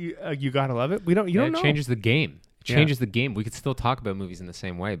it? You gotta love it. You don't know. It changes the game. Changes the game. We could still talk about movies in the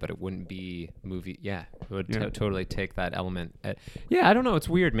same way, but it wouldn't be movie. Yeah, it would totally take that element. I don't know. It's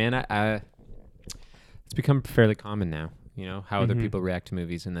weird, man. It's become fairly common now. You know how other people react to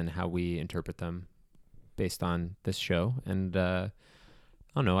movies, and then how we interpret them based on this show. And I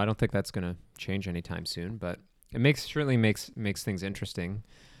don't know. I don't think that's gonna change anytime soon, but it certainly makes things interesting.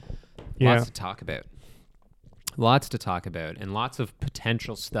 Lots to talk about. Lots to talk about, and lots of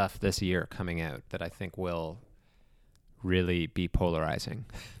potential stuff this year coming out that I think will really be polarizing.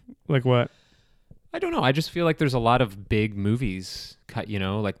 Like what? I don't know. I just feel like there's a lot of big movies cut,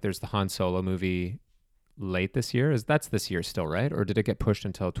 like there's the Han Solo movie late this year. That's this year still, right? Or did it get pushed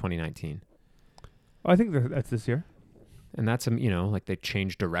until 2019? I think that's this year. And that's, like they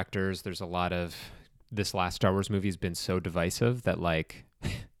changed directors. There's a lot of, this last Star Wars movie has been so divisive that like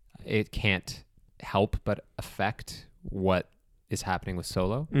it can't help but affect what is happening with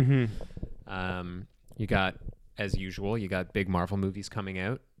Solo. Mm-hmm. You got, as usual, you got big Marvel movies coming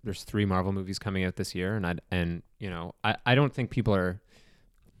out. There's 3 Marvel movies coming out this year, and I don't think people are.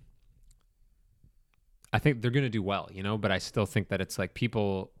 I think they're going to do well, but I still think that it's like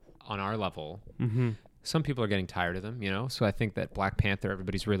people on our level. Mm-hmm. Some people are getting tired of them, So I think that Black Panther,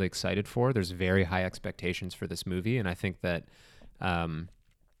 everybody's really excited for. There's very high expectations for this movie, and I think that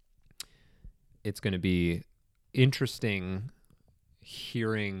it's going to be interesting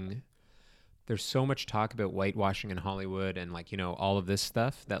hearing. There's so much talk about whitewashing in Hollywood and like, all of this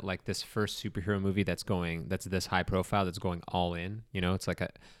stuff that like this first superhero movie that's this high profile, that's going all in, it's like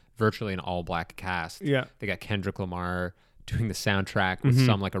virtually an all black cast. Yeah. They got Kendrick Lamar doing the soundtrack with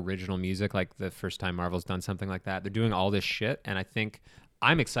some like original music, like the first time Marvel's done something like that. They're doing all this shit. And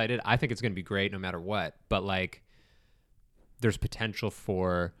I'm excited. I think it's going to be great no matter what, but like there's potential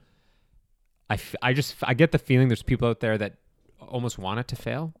for, I get the feeling there's people out there that almost want it to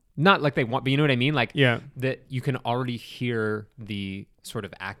fail. Not like they want, but you know what I mean? Like, that you can already hear the sort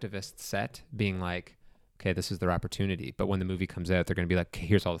of activist set being like, okay, this is their opportunity. But when the movie comes out, they're going to be like, okay,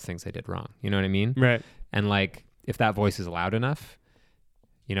 here's all the things they did wrong. You know what I mean? Right. And like, if that voice is loud enough,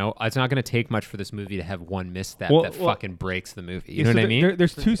 it's not going to take much for this movie to have one misstep that fucking breaks the movie. You know what I mean?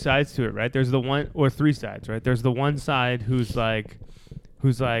 There's 2 sides to it, right? There's the one, or 3 sides, right? There's the one side who's like,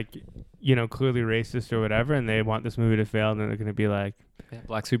 clearly racist or whatever, and they want this movie to fail, and then they're going to be like,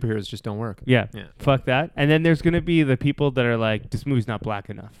 black superheroes just don't work. Yeah. Fuck that. And then there's going to be the people that are like, this movie's not black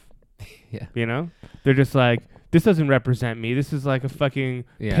enough. Yeah. They're just like, this doesn't represent me. This is like a fucking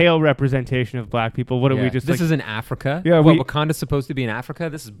pale representation of black people. What are we just This is in Africa? Yeah. Wakanda's supposed to be in Africa?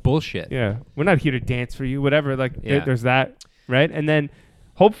 This is bullshit. Yeah. We're not here to dance for you, whatever. Like, there's that, right? And then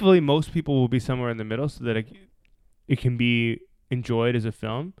hopefully most people will be somewhere in the middle so that it can be enjoyed as a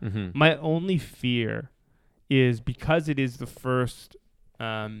film. Mm-hmm. My only fear is because it is the first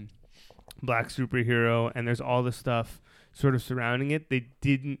black superhero and there's all this stuff sort of surrounding it, they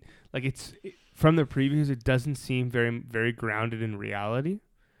didn't like from the previews, it doesn't seem very, very grounded in reality,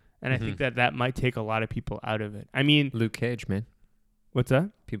 and I think that might take a lot of people out of it. I mean, Luke Cage, man. What's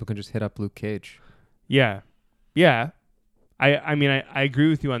that? people can just hit up Luke Cage. Yeah. I mean, I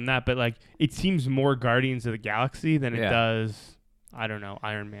agree with you on that, but like it seems more Guardians of the Galaxy than it does, I don't know,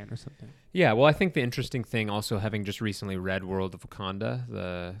 Iron Man or something. Yeah, well, I think the interesting thing also, having just recently read World of Wakanda,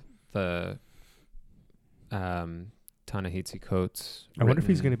 the Ta-Nehisi Coates. I wonder if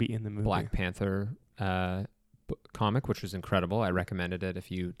he's going to be in the movie. Black Panther comic, which was incredible. I recommended it.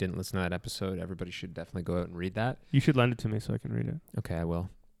 If you didn't listen to that episode, everybody should definitely go out and read that. You should lend it to me so I can read it. Okay, I will.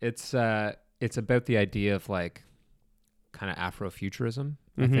 It's about the idea of like kind of Afrofuturism,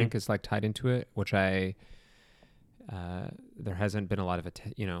 I think, is like tied into it, which there hasn't been a lot of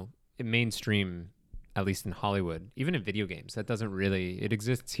mainstream, at least in Hollywood, even in video games, that doesn't really, it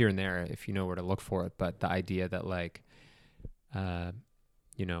exists here and there if you know where to look for it. But the idea that like,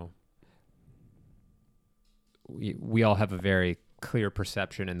 we all have a very clear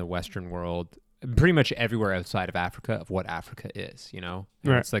perception in the Western world, pretty much everywhere outside of Africa, of what Africa is, And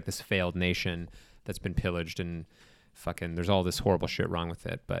it's like this failed nation that's been pillaged and fucking, there's all this horrible shit wrong with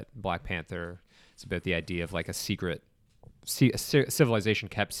it. But Black Panther, it's about the idea of like a secret, a civilization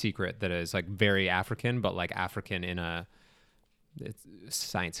kept secret that is like very African, but like African in it's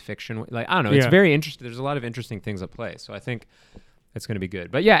science fiction. Like, I don't know. It's very interesting. There's a lot of interesting things at play. So I think it's going to be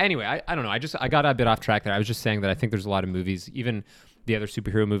good. But yeah, anyway, I don't know. I got a bit off track there. I was just saying that I think there's a lot of movies, even the other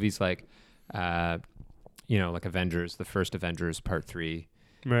superhero movies like, like Avengers, the first Avengers Part 3.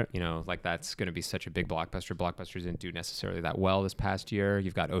 Right. Like that's going to be such a big blockbuster. Blockbusters didn't do necessarily that well this past year.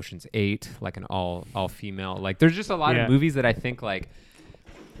 You've got Ocean's 8, like an all female. Like there's just a lot of movies that I think like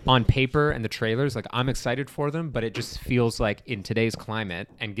on paper and the trailers, like I'm excited for them, but it just feels like in today's climate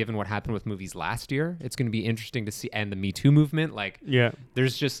and given what happened with movies last year, it's going to be interesting to see. And the Me Too movement, like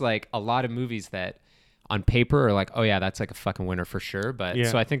there's just like a lot of movies that on paper are like, oh yeah, that's like a fucking winner for sure. But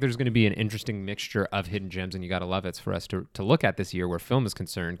so I think there's going to be an interesting mixture of hidden gems, and you got to love it for us to look at this year where film is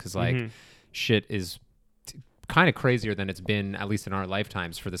concerned, because like shit is kind of crazier than it's been, at least in our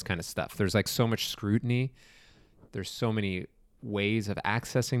lifetimes, for this kind of stuff. There's like so much scrutiny. There's so many ways of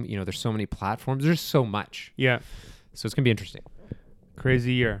accessing, there's so many platforms. There's so much. Yeah. So it's going to be interesting.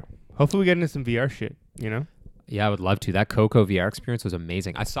 Crazy year. Hopefully we get into some VR shit, Yeah, I would love to. That Coco VR experience was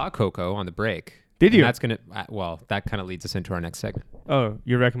amazing. I saw Coco on the break. Did you? That's going to, that kind of leads us into our next segment. Oh,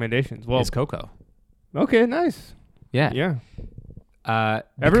 your recommendations. Well, it's Coco. Okay, nice. Yeah. Yeah.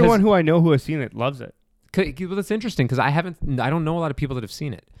 Everyone who I know who has seen it loves it. Well, that's interesting because I don't know a lot of people that have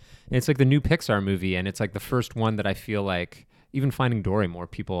seen it. And it's like the new Pixar movie, and it's like the first one that I feel like, even Finding Dory, more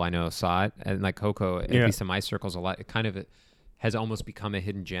people I know saw it, and like Coco, at least in my circles, a lot. It kind of has almost become a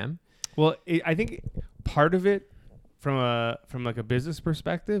hidden gem. Well, I think part of it, from like a business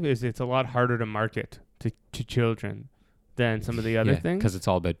perspective, is it's a lot harder to market to children than some of the other things, because it's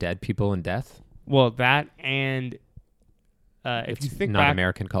all about dead people and death. Well, that, and if you think not back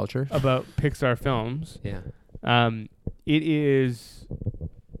American culture about Pixar films, it is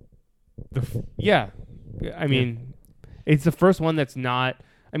I mean. It's the first one that's not,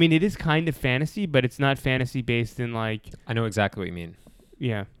 I mean, it is kind of fantasy, but it's not fantasy based in like... I know exactly what you mean.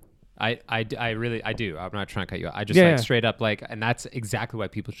 Yeah. I do. I'm not trying to cut you out. I just straight up like, and that's exactly why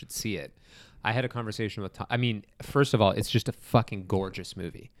people should see it. I had a conversation with Tom. I mean, first of all, it's just a fucking gorgeous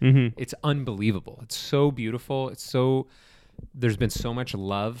movie. Mm-hmm. It's unbelievable. It's so beautiful. There's been so much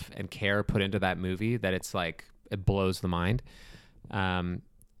love and care put into that movie that it's like, it blows the mind.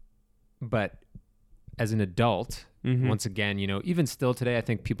 But as an adult... Mm-hmm. Once again, even still today, I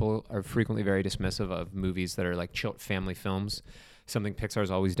think people are frequently very dismissive of movies that are like family films. Something Pixar's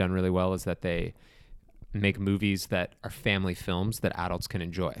always done really well is that they make movies that are family films that adults can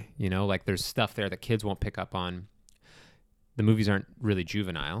enjoy. Like there's stuff there that kids won't pick up on. The movies aren't really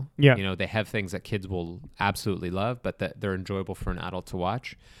juvenile. Yeah. They have things that kids will absolutely love, but that they're enjoyable for an adult to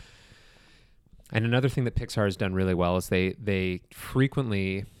watch. And another thing that Pixar has done really well is they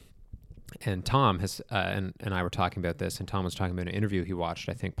frequently... And Tom has, and I were talking about this, and Tom was talking about an interview he watched,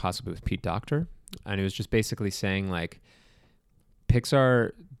 I think possibly with Pete Docter, and it was just basically saying like,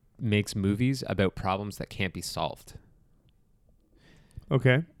 Pixar makes movies about problems that can't be solved.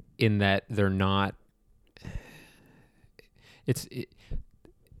 Okay. In that they're not,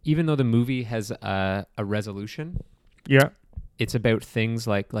 even though the movie has a resolution. Yeah. It's about things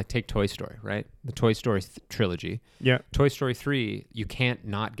like take Toy Story, right? The Toy Story trilogy. Yeah. Toy Story 3, you can't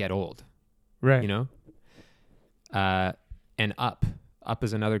not get old. Right. And Up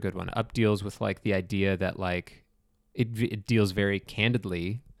is another good one. Up deals with like the idea that like it deals very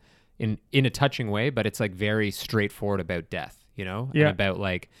candidly in a touching way, but it's like very straightforward about death, and about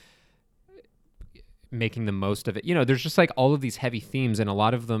like making the most of it. There's just like all of these heavy themes, and a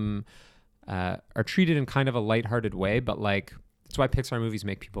lot of them are treated in kind of a lighthearted way, but like It's why Pixar movies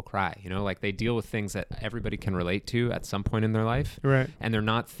make people cry. You know, like they deal with things that everybody can relate to at some point in their life. Right. And they're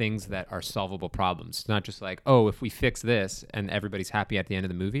not things that are solvable problems. It's not just like, oh, if we fix this and everybody's happy at the end of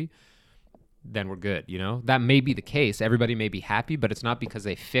the movie, then we're good. You know, that may be the case. Everybody may be happy, but it's not because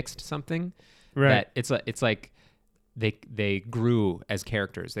they fixed something. Right. That it's like they grew as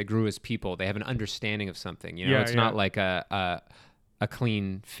characters. They grew as people. They have an understanding of something. You know, it's not like a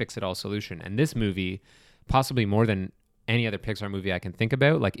clean fix-it-all solution. And this movie, possibly more than any other Pixar movie I can think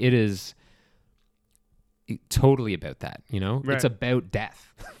about, like it is totally about that, you know? Right. It's about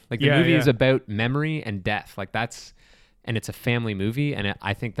death. Like the movie is about memory and death. Like and it's a family movie, and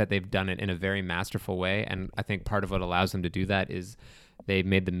I think that they've done it in a very masterful way. And I think part of what allows them to do that is they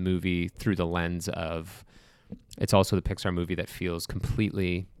made the movie through the lens of, it's also the Pixar movie that feels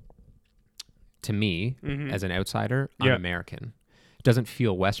completely, to me, as an outsider, un-American. It doesn't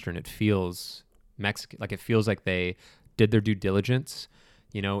feel Western. It feels Mexican. Like it feels like they did their due diligence,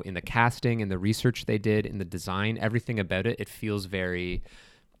 you know, in the casting, in the research they did, in the design, everything about it. It feels very,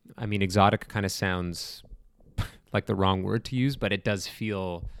 I mean, exotic kind of sounds like the wrong word to use, but it does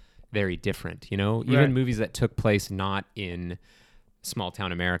feel very different, you know? Even movies that took place not in small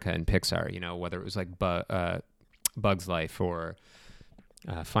town America and Pixar, you know, whether it was like Bug's Life or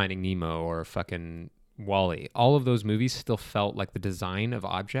Finding Nemo or fucking WALL-E, all of those movies still felt like the design of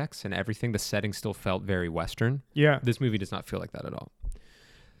objects and everything, the setting still felt very Western. Yeah. This movie does not feel like that at all.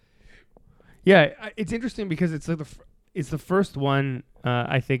 Yeah, it's interesting because it's like it's the first one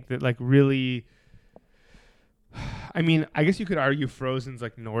I think that like really, I mean, I guess you could argue Frozen's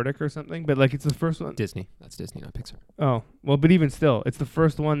like Nordic or something, but like it's the first one. Disney. That's Disney, not Pixar. Oh, well, but even still, it's the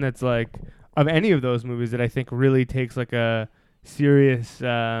first one that's like, of any of those movies that I think really takes like a serious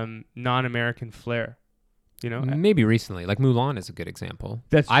non-American flair. You know, maybe recently, like Mulan is a good example.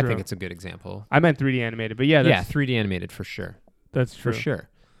 That's true. I think it's a good example. I meant 3D animated, but yeah, 3D animated for sure. That's true. For sure.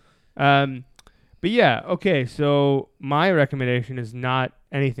 But yeah, okay. So my recommendation is not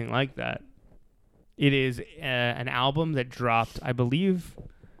anything like that. It is an album that dropped, I believe,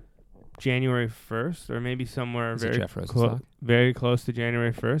 January 1st, or maybe somewhere very close to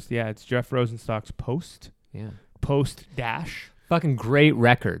January 1st. Yeah, it's Jeff Rosenstock's Post. Yeah. Post Dash. Fucking great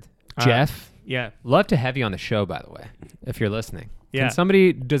record, Jeff. Yeah. Love to have you on the show, by the way, if you're listening. Yeah.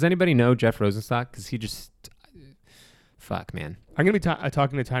 Does anybody know Jeff Rosenstock? Because he just, fuck, man. I'm going to be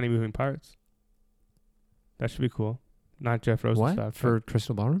talking to Tiny Moving Parts. That should be cool. Not Jeff Rosenstock. What? For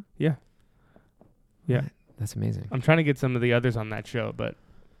Crystal Ballroom? Yeah. Yeah. What? That's amazing. I'm trying to get some of the others on that show, but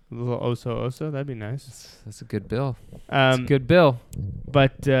a little Oso, that'd be nice. That's a good bill. That's a good bill.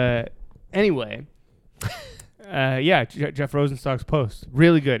 But anyway... Jeff Rosenstock's Post.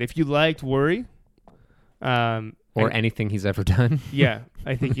 Really good. If you liked Worry, or anything he's ever done. Yeah,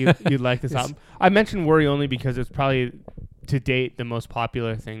 I think you'd like this album. I mentioned Worry only because it's probably, to date, the most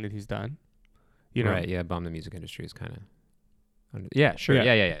popular thing that he's done. You know? Right, yeah, Bomb the Music Industry is kind of... Yeah, sure.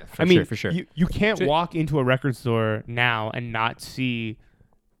 Yeah. For sure. You can't walk into a record store now and not see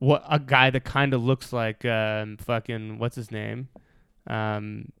what a guy that kind of looks like fucking, what's his name?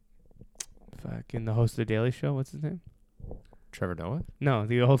 Fucking the host of The Daily Show. What's his name? Trevor Noah? No,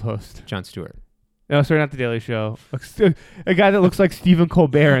 the old host. Jon Stewart. No, sorry, not The Daily Show. A guy that looks like Stephen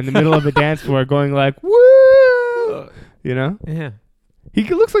Colbert in the middle of a dance floor going like, woo! You know? Yeah. He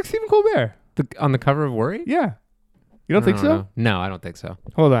looks like Stephen Colbert. On the cover of Worry? Yeah. You don't think so? Know. No, I don't think so.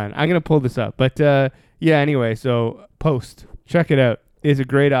 Hold on. I'm going to pull this up. But yeah, anyway, so Post. Check it out. It's a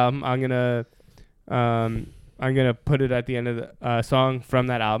great album. I'm going to put it at the end of the song from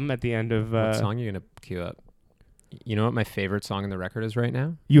that album at the end of... what song are you going to cue up? You know what my favorite song in the record is right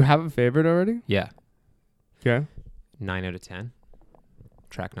now? You have a favorite already? Yeah. Okay. 9 out of 10.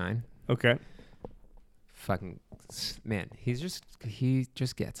 Track 9. Okay. Fucking... Man, he just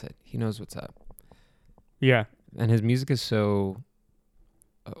gets it. He knows what's up. Yeah. And his music is so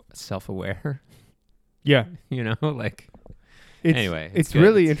self-aware. Yeah. You know, like... Anyway. It's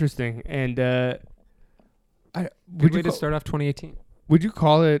really interesting. And... Good way to start off 2018. Would you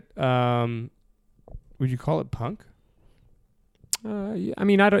call it punk? Yeah, I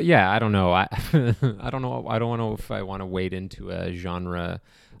mean, I don't know. I don't know. I don't know if I want to wade into a genre,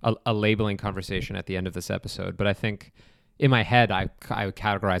 a labeling conversation at the end of this episode. But I think in my head, I would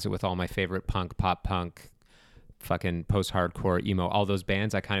categorize it with all my favorite punk, pop punk, fucking post-hardcore, emo, all those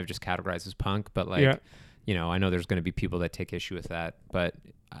bands. I kind of just categorize as punk. But like, you know, I know there's going to be people that take issue with that. But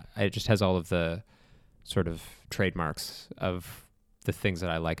it just has all of the sort of trademarks of the things that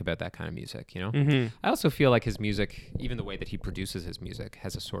I like about that kind of music, you know? Mm-hmm. I also feel like his music, even the way that he produces his music,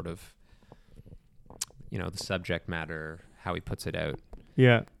 has a sort of, you know, the subject matter, how he puts it out.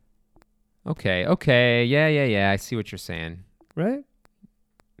 Yeah. Okay. Yeah. I see what you're saying. right?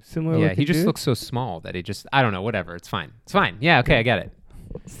 Similar. Yeah, he just dude? looks so small that he just, I don't know, whatever. It's fine. It's fine. Yeah, okay, I get it.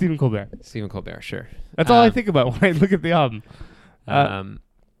 Stephen Colbert. Stephen Colbert, sure. That's all I think about when I look at the album.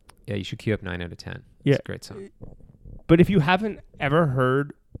 Yeah, you should queue up 9 out of 10. Yeah. It's a great song. But if you haven't ever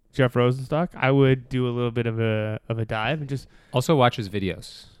heard Jeff Rosenstock, I would do a little bit of a dive and just Also watch his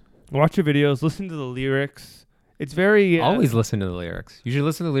videos. watch your videos, listen to the lyrics. It's very Always listen to the lyrics. You should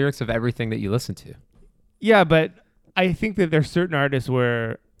listen to the lyrics of everything that you listen to. Yeah, but I think that there's certain artists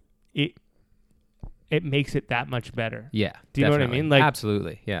where it makes it that much better. Yeah. Do you know what I mean? Like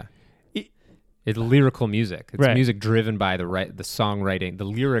absolutely. Yeah. It's lyrical music. It's music driven by the songwriting, the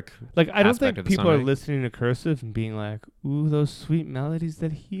lyric. Like I don't think people are listening to Cursive and being like, "Ooh, those sweet melodies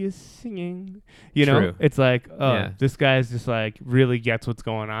that he is singing." You know, it's like, oh, this guy's just like really gets what's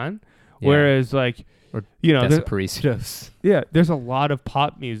going on. Yeah. Whereas like, you know, there's a lot of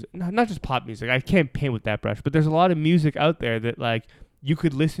pop music, not just pop music. I can't paint with that brush, but there's a lot of music out there that like you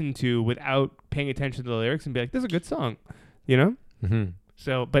could listen to without paying attention to the lyrics and be like, "This is a good song," you know. Mm-hmm.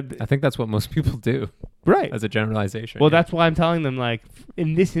 So, but I think that's what most people do, right? As a generalization. Well, that's why I'm telling them, like,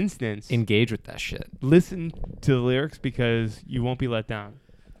 in this instance, engage with that shit. Listen to the lyrics because you won't be let down.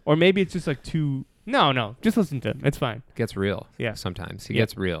 Or maybe it's just like too. No, just listen to him. It's fine. It gets real. Yeah, sometimes he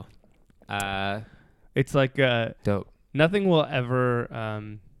gets real. It's like dope. Nothing will ever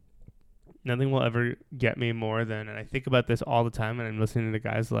get me more than, and I think about this all the time, and I'm listening to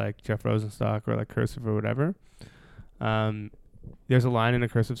guys like Jeff Rosenstock or like Cursive or whatever. There's a line in a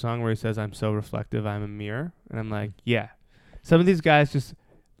Cursive song where he says, "I'm so reflective, I'm a mirror." And I'm like, yeah. Some of these guys just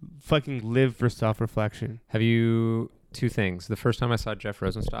fucking live for self-reflection. Have you... Two things. The first time I saw Jeff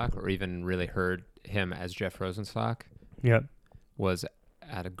Rosenstock, or even really heard him as Jeff Rosenstock, was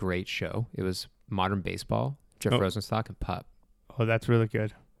at a great show. It was Modern Baseball, Jeff Rosenstock, and Pup. Oh, that's really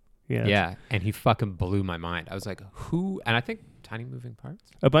good. Yeah, and he fucking blew my mind. I was like, who? And I think Tiny Moving Parts.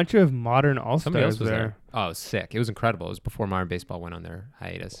 A bunch of modern all-stars. Somebody else was there. Oh, it was sick. It was incredible. It was before Modern Baseball went on their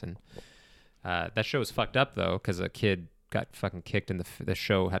hiatus. And that show was fucked up, though, because a kid got fucking kicked and the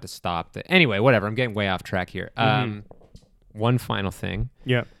show had to stop. Anyway, whatever. I'm getting way off track here. One final thing.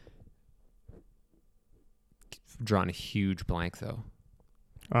 Yeah. Drawn a huge blank, though.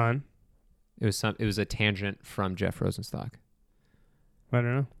 On? It was a tangent from Jeff Rosenstock. I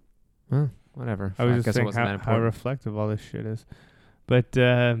don't know. Whatever. I was just saying how reflective all this shit is. But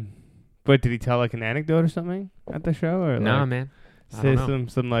did he tell like an anecdote or something at the show? Or no, like man. Say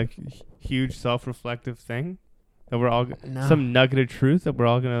some like huge self-reflective thing that we're all some nugget of truth that we're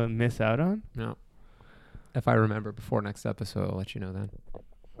all gonna miss out on. No. If I remember before next episode, I'll let you know then.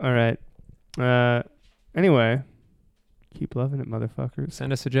 All right. Anyway, keep loving it, motherfuckers.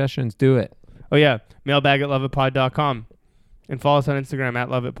 Send us suggestions. Do it. Oh yeah, mailbag@loveitpod.com. And follow us on Instagram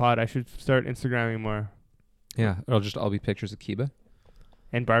 @loveitpod. I should start Instagramming more. Yeah, it'll just all be pictures of Kiba.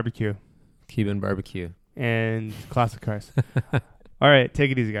 And barbecue. Kiba and barbecue. And classic cars. All right,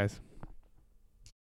 take it easy, guys.